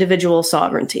libertarianism is individual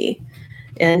sovereignty.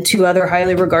 And two other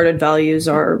highly regarded values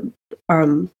are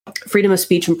freedom of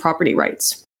speech and property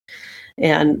rights.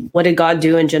 And what did God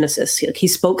do in Genesis? He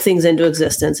spoke things into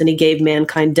existence and he gave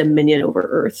mankind dominion over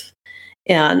earth.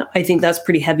 And I think that's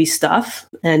pretty heavy stuff.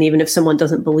 And even if someone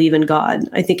doesn't believe in God,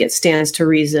 I think it stands to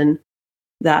reason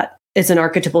that it's an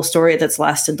archetypal story that's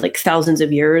lasted like thousands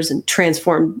of years and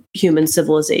transformed human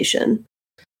civilization.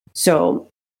 So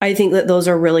I think that those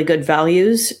are really good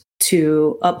values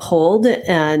to uphold.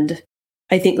 And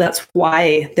I think that's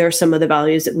why there are some of the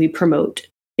values that we promote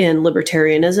in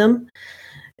libertarianism.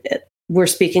 We're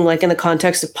speaking like in the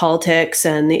context of politics,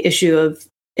 and the issue of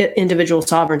individual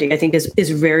sovereignty, I think is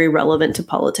very relevant to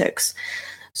politics.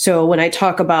 So when I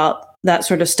talk about that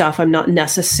sort of stuff, I'm not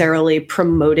necessarily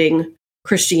promoting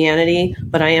Christianity,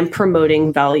 but I am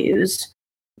promoting values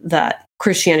that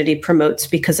Christianity promotes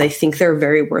because I think they're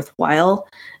very worthwhile.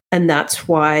 And that's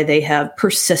why they have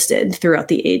persisted throughout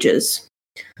the ages.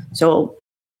 So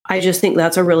I just think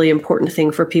that's a really important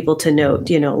thing for people to note.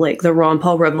 Like the Ron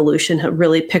Paul revolution had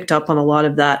really picked up on a lot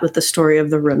of that with the story of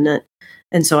the remnant.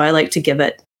 And so I like to give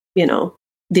it,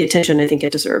 the attention I think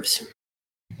it deserves.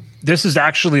 This is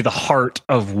actually the heart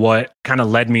of what kind of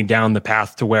led me down the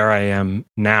path to where I am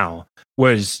now,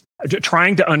 was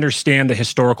trying to understand the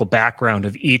historical background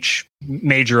of each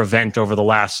major event over the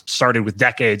last, started with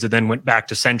decades and then went back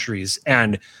to centuries.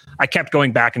 And I kept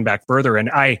going back and back further. And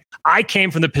I came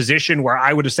from the position where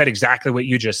I would have said exactly what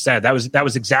you just said. That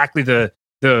was exactly the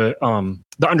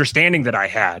understanding that I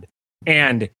had.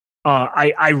 And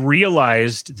I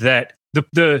realized that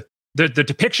the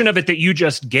depiction of it that you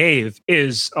just gave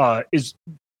is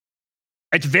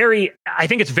it's very, I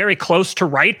think it's very close to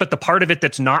right, but the part of it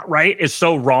that's not right is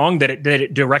so wrong that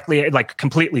it directly like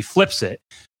completely flips it.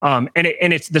 And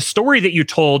it's the story that you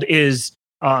told is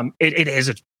it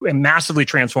is massively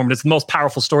transformed. It's the most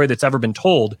powerful story that's ever been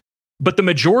told. But the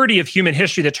majority of human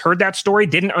history that's heard that story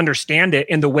didn't understand it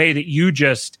in the way that you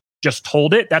just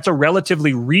told it. That's a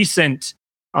relatively recent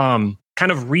kind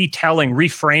of retelling,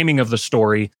 reframing of the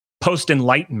story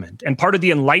post-Enlightenment. And part of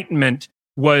the Enlightenment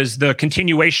was the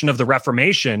continuation of the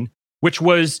Reformation, which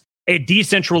was a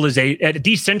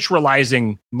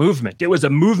decentralizing movement. It was a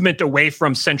movement away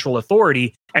from central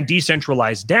authority and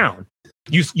decentralized down.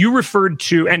 You referred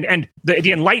to, and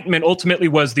the Enlightenment ultimately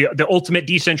was the ultimate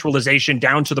decentralization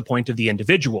down to the point of the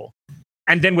individual.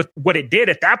 And then with what it did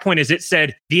at that point is it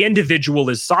said the individual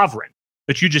is sovereign.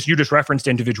 But you just referenced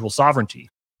individual sovereignty.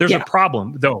 There's a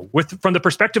problem, though. From the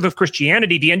perspective of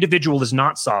Christianity, the individual is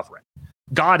not sovereign.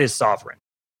 God is sovereign.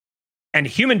 And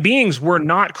human beings were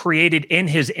not created in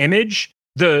his image.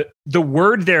 The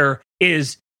word there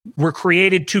is we're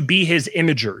created to be his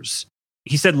imagers.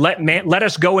 He said, let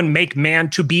us go and make man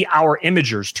to be our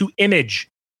imagers, to image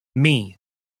me.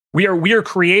 We are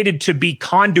created to be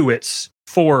conduits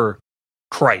for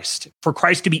Christ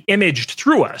to be imaged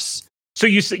through us. So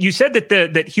you said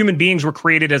that human beings were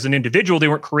created as an individual. They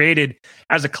weren't created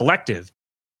as a collective.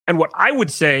 And what I would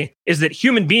say is that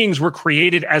human beings were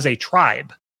created as a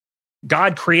tribe.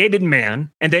 God created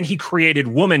man, and then he created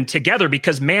woman together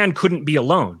because man couldn't be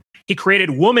alone. He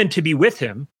created woman to be with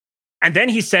him. And then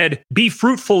he said, be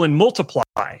fruitful and multiply,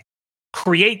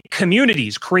 create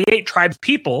communities, create tribes of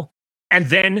people, and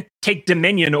then take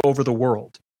dominion over the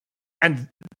world. And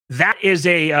that is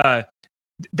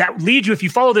that leads you, if you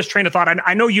follow this train of thought,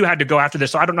 I know you had to go after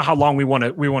this, so I don't know how long we want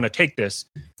to take this.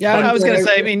 Yeah, I was going to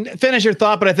say, finish your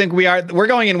thought, but I think we're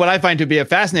going in what I find to be a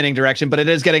fascinating direction, but it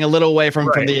is getting a little away from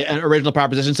the original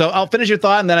proposition. So I'll finish your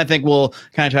thought, and then I think we'll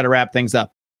kind of try to wrap things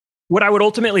up. What I would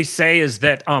ultimately say is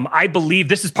that I believe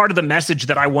this is part of the message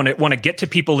that I want to get to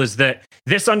people, is that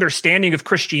this understanding of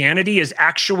Christianity is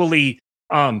actually,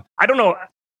 I don't know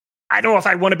if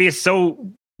I want to be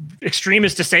so extreme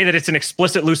as to say that it's an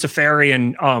explicit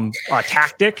Luciferian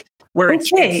tactic, where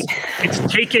it's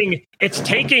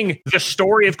taking the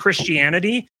story of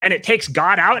Christianity and it takes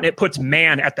God out and it puts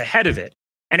man at the head of it.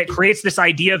 And it creates this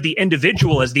idea of the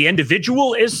individual as the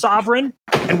individual is sovereign,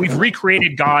 and we've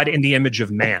recreated God in the image of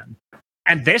man.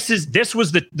 And this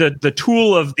was the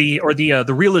tool of the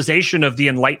realization of the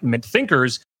Enlightenment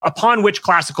thinkers upon which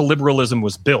classical liberalism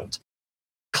was built.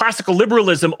 Classical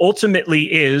liberalism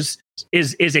ultimately is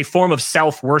a form of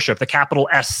self-worship, the capital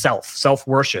S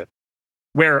self-worship,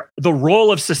 where the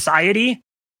role of society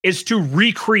is to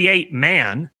recreate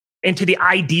man into the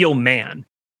ideal man,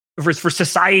 for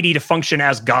society to function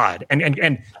as God.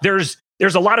 And there's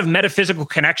a lot of metaphysical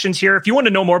connections here. If you want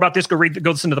to know more about this, go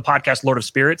listen to the podcast Lord of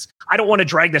Spirits. I don't want to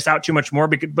drag this out too much more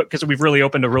because we've really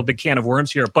opened a real big can of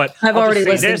worms here. But I've already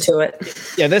listened to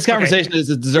it. Yeah, this conversation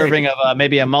is deserving of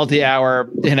maybe a multi-hour,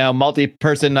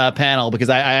 multi-person panel, because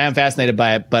I am fascinated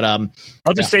by it. But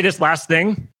I'll just say this last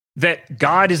thing: that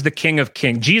God is the King of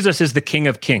Kings. Jesus is the King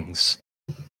of Kings.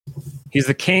 He's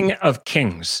the King of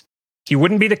Kings. He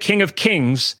wouldn't be the King of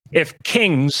Kings if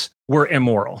kings were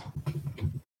immoral.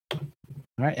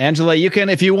 All right, Angela, you can,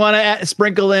 if you want to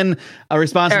sprinkle in a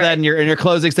response to that in your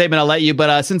closing statement, I'll let you.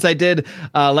 But since I did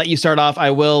let you start off,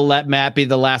 I will let Matt be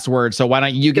the last word. So why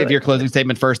don't you give your closing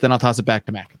statement first, then I'll toss it back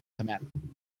to Matt.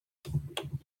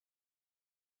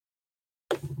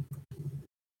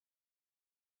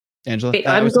 Angela,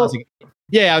 I was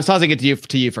tossing it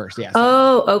to you first. Yeah.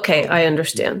 Oh, okay, I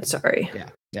understand. Sorry.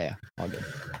 Yeah. All good.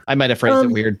 I might have phrased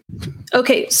it weird.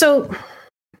 Okay, so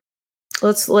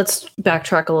let's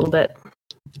backtrack a little bit.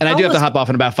 And I do have to hop off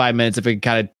in about 5 minutes if we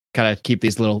kind of keep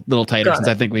these little tighter, since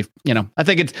I think I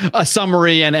think it's a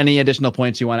summary, and any additional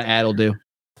points you want to add will do.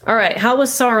 All right. How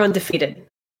was Sauron defeated?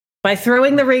 By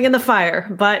throwing the ring in the fire,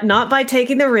 but not by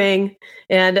taking the ring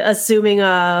and assuming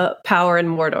power in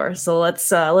Mordor. So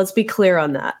let's be clear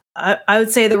on that. I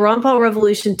would say the Ron Paul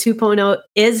Revolution 2.0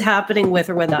 is happening with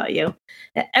or without you.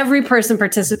 Every person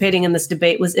participating in this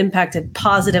debate was impacted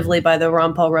positively by the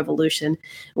Ron Paul Revolution.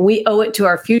 We owe it to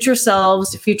our future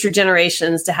selves, to future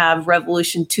generations, to have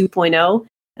Revolution 2.0,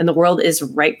 and the world is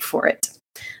ripe for it.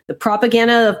 The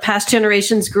propaganda of past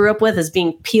generations grew up with is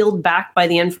being peeled back by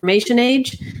the information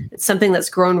age. It's something that's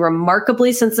grown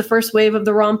remarkably since the first wave of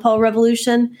the Ron Paul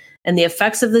Revolution. And the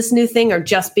effects of this new thing are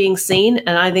just being seen.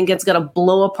 And I think it's going to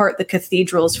blow apart the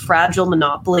cathedral's fragile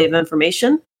monopoly of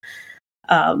information.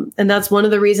 And that's one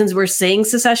of the reasons we're seeing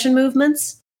secession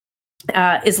movements.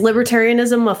 Is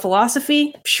libertarianism a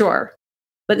philosophy? Sure.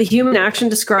 But the human action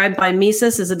described by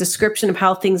Mises is a description of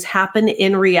how things happen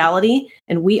in reality.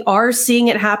 And we are seeing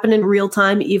it happen in real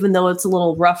time, even though it's a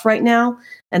little rough right now.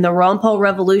 And the Ron Paul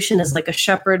Revolution is like a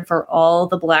shepherd for all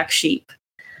the black sheep.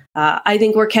 I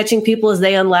think we're catching people as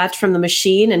they unlatch from the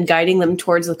machine and guiding them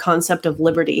towards the concept of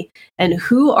liberty. And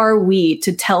who are we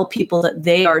to tell people that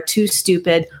they are too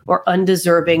stupid or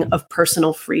undeserving of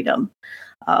personal freedom?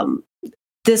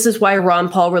 This is why Ron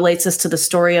Paul relates us to the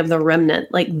story of the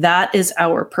remnant. Like, that is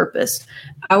our purpose.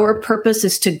 Our purpose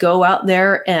is to go out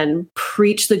there and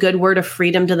preach the good word of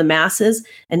freedom to the masses.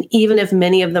 And even if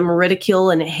many of them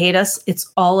ridicule and hate us,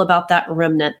 it's all about that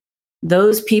remnant.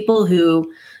 Those people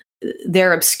who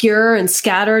they're obscure and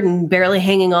scattered and barely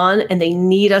hanging on, and they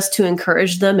need us to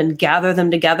encourage them and gather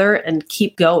them together and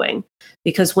keep going.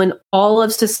 Because when all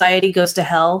of society goes to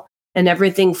hell and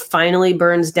everything finally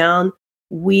burns down,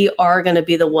 we are going to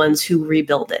be the ones who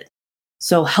rebuild it.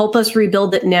 So help us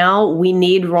rebuild it now. We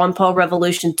need Ron Paul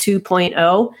Revolution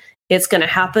 2.0. It's going to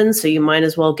happen, so you might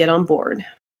as well get on board.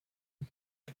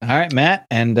 All right, Matt,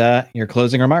 and your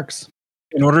closing remarks.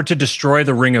 In order to destroy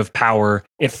the ring of power,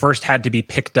 it first had to be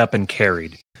picked up and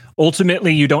carried.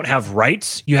 Ultimately, you don't have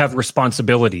rights, you have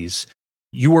responsibilities.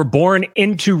 You were born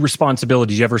into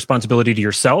responsibilities. You have responsibility to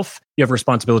yourself, you have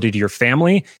responsibility to your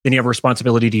family, then you have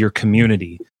responsibility to your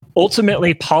community.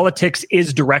 Ultimately, politics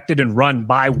is directed and run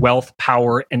by wealth,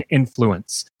 power, and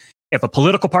influence. If a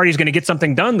political party is going to get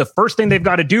something done, the first thing they've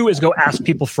got to do is go ask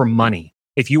people for money.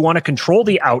 If you want to control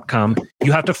the outcome,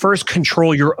 you have to first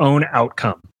control your own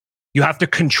outcome. You have to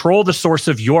control the source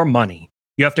of your money.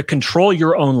 You have to control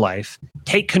your own life,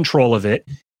 take control of it,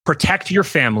 protect your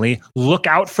family, look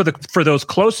out for those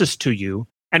closest to you.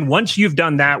 And once you've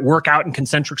done that, work out in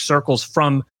concentric circles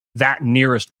from that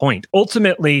nearest point.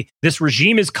 Ultimately, this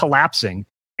regime is collapsing.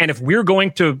 And if we're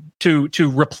going to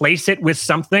replace it with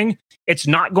something, it's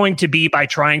not going to be by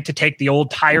trying to take the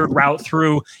old tired route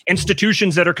through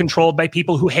institutions that are controlled by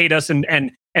people who hate us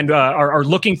and are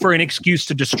looking for an excuse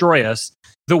to destroy us.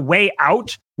 The way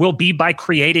out will be by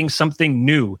creating something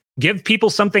new. Give people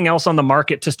something else on the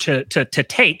market to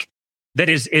take that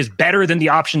is better than the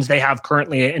options they have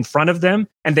currently in front of them,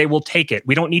 and they will take it.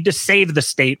 We don't need to save the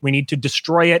state. We need to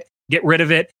destroy it, get rid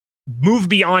of it, move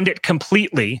beyond it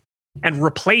completely, and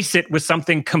replace it with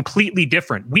something completely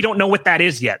different. We don't know what that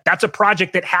is yet. That's a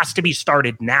project that has to be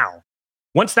started now.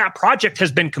 Once that project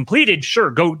has been completed, sure,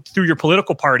 go through your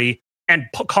political party and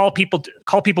call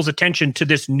people's attention to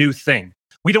this new thing.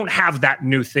 We don't have that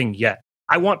new thing yet.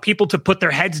 I want people to put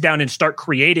their heads down and start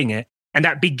creating it. And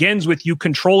that begins with you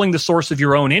controlling the source of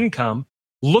your own income,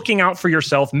 looking out for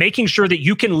yourself, making sure that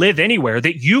you can live anywhere,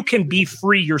 that you can be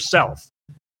free yourself.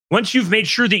 Once you've made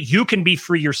sure that you can be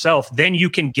free yourself, then you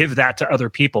can give that to other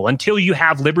people. Until you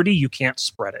have liberty, you can't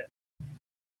spread it.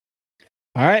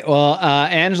 All right. Well,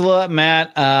 Angela,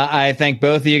 Matt, I thank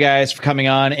both of you guys for coming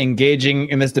on, engaging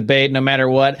in this debate, no matter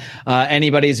what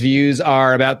anybody's views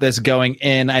are about this going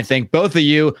in. I think both of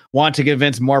you want to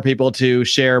convince more people to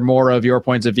share more of your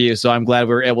points of view. So I'm glad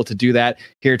we were able to do that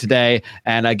here today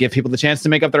and give people the chance to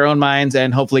make up their own minds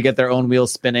and hopefully get their own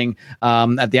wheels spinning.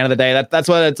 At the end of the day, that's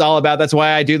what it's all about. That's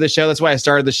why I do the show. That's why I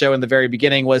started the show in the very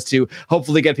beginning, was to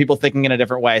hopefully get people thinking in a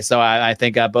different way. So I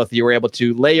think both of you were able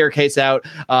to lay your case out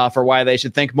for why they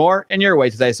should think more in your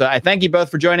way today. So I thank you both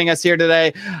for joining us here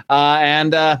today. I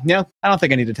don't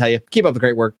think I need to tell you, keep up the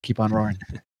great work. Keep on roaring.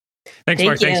 Thanks,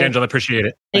 Mark. Thanks, Angela. Appreciate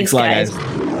it. Thanks, guys.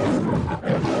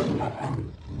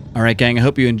 All right, gang, I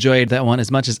hope you enjoyed that one as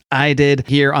much as I did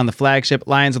here on the flagship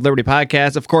Lions of Liberty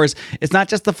podcast. Of course, it's not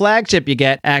just the flagship you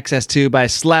get access to by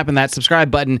slapping that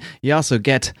subscribe button. You also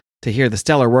get to hear the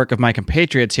stellar work of my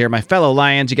compatriots here, my fellow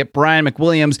Lions. You get Brian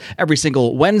McWilliams every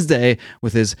single Wednesday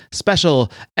with his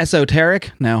special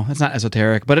esoteric. No, it's not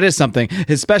esoteric, but it is something.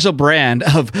 His special brand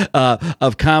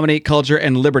of comedy, culture,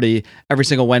 and liberty every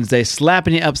single Wednesday,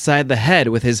 slapping you upside the head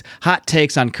with his hot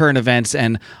takes on current events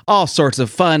and all sorts of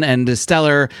fun and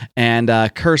stellar and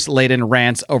curse-laden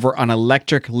rants over on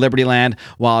Electric Liberty Land,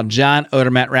 while John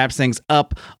Odermatt wraps things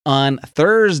up on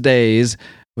Thursdays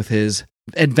with his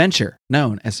adventure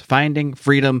known as Finding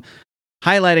Freedom,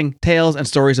 highlighting tales and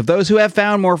stories of those who have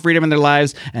found more freedom in their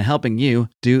lives and helping you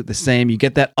do the same. You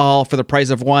get that all for the price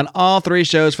of one. All three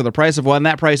shows for the price of one.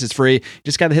 That price is free. You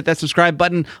just got to hit that subscribe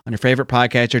button on your favorite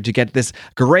podcatcher to get this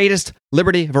greatest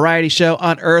liberty variety show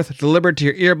on earth delivered to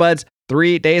your earbuds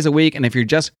 3 days a week. And if you're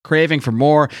just craving for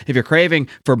more, if you're craving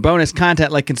for bonus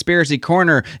content like Conspiracy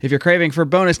Corner, if you're craving for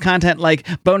bonus content like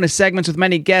bonus segments with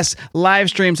many guests, live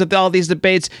streams of all these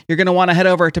debates, you're going to want to head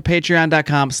over to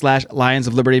patreon.com/Lions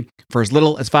of Liberty. For as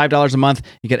little as $5 a month,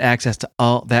 you get access to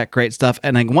all that great stuff.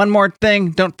 And then one more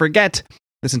thing, don't forget,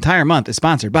 this entire month is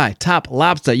sponsored by Top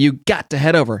Lobster. You got to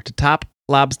head over to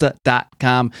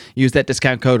toplobster.com. Use that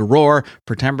discount code ROAR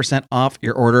for 10% off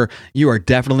your order. You are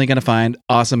definitely going to find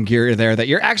awesome gear there that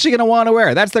you're actually going to want to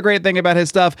wear. That's the great thing about his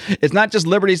stuff. It's not just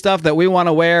Liberty stuff that we want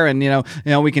to wear and,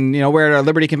 we can, wear at our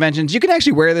Liberty conventions. You can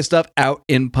actually wear this stuff out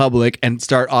in public and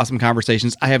start awesome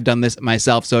conversations. I have done this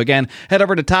myself. So again, head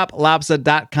over to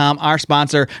toplobster.com, our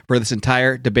sponsor for this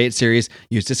entire debate series.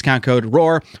 Use discount code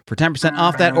ROAR for 10%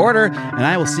 off that order. And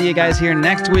I will see you guys here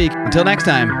next week. Until next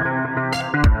time.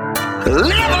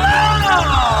 Live long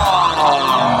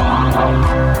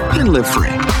and live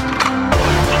free.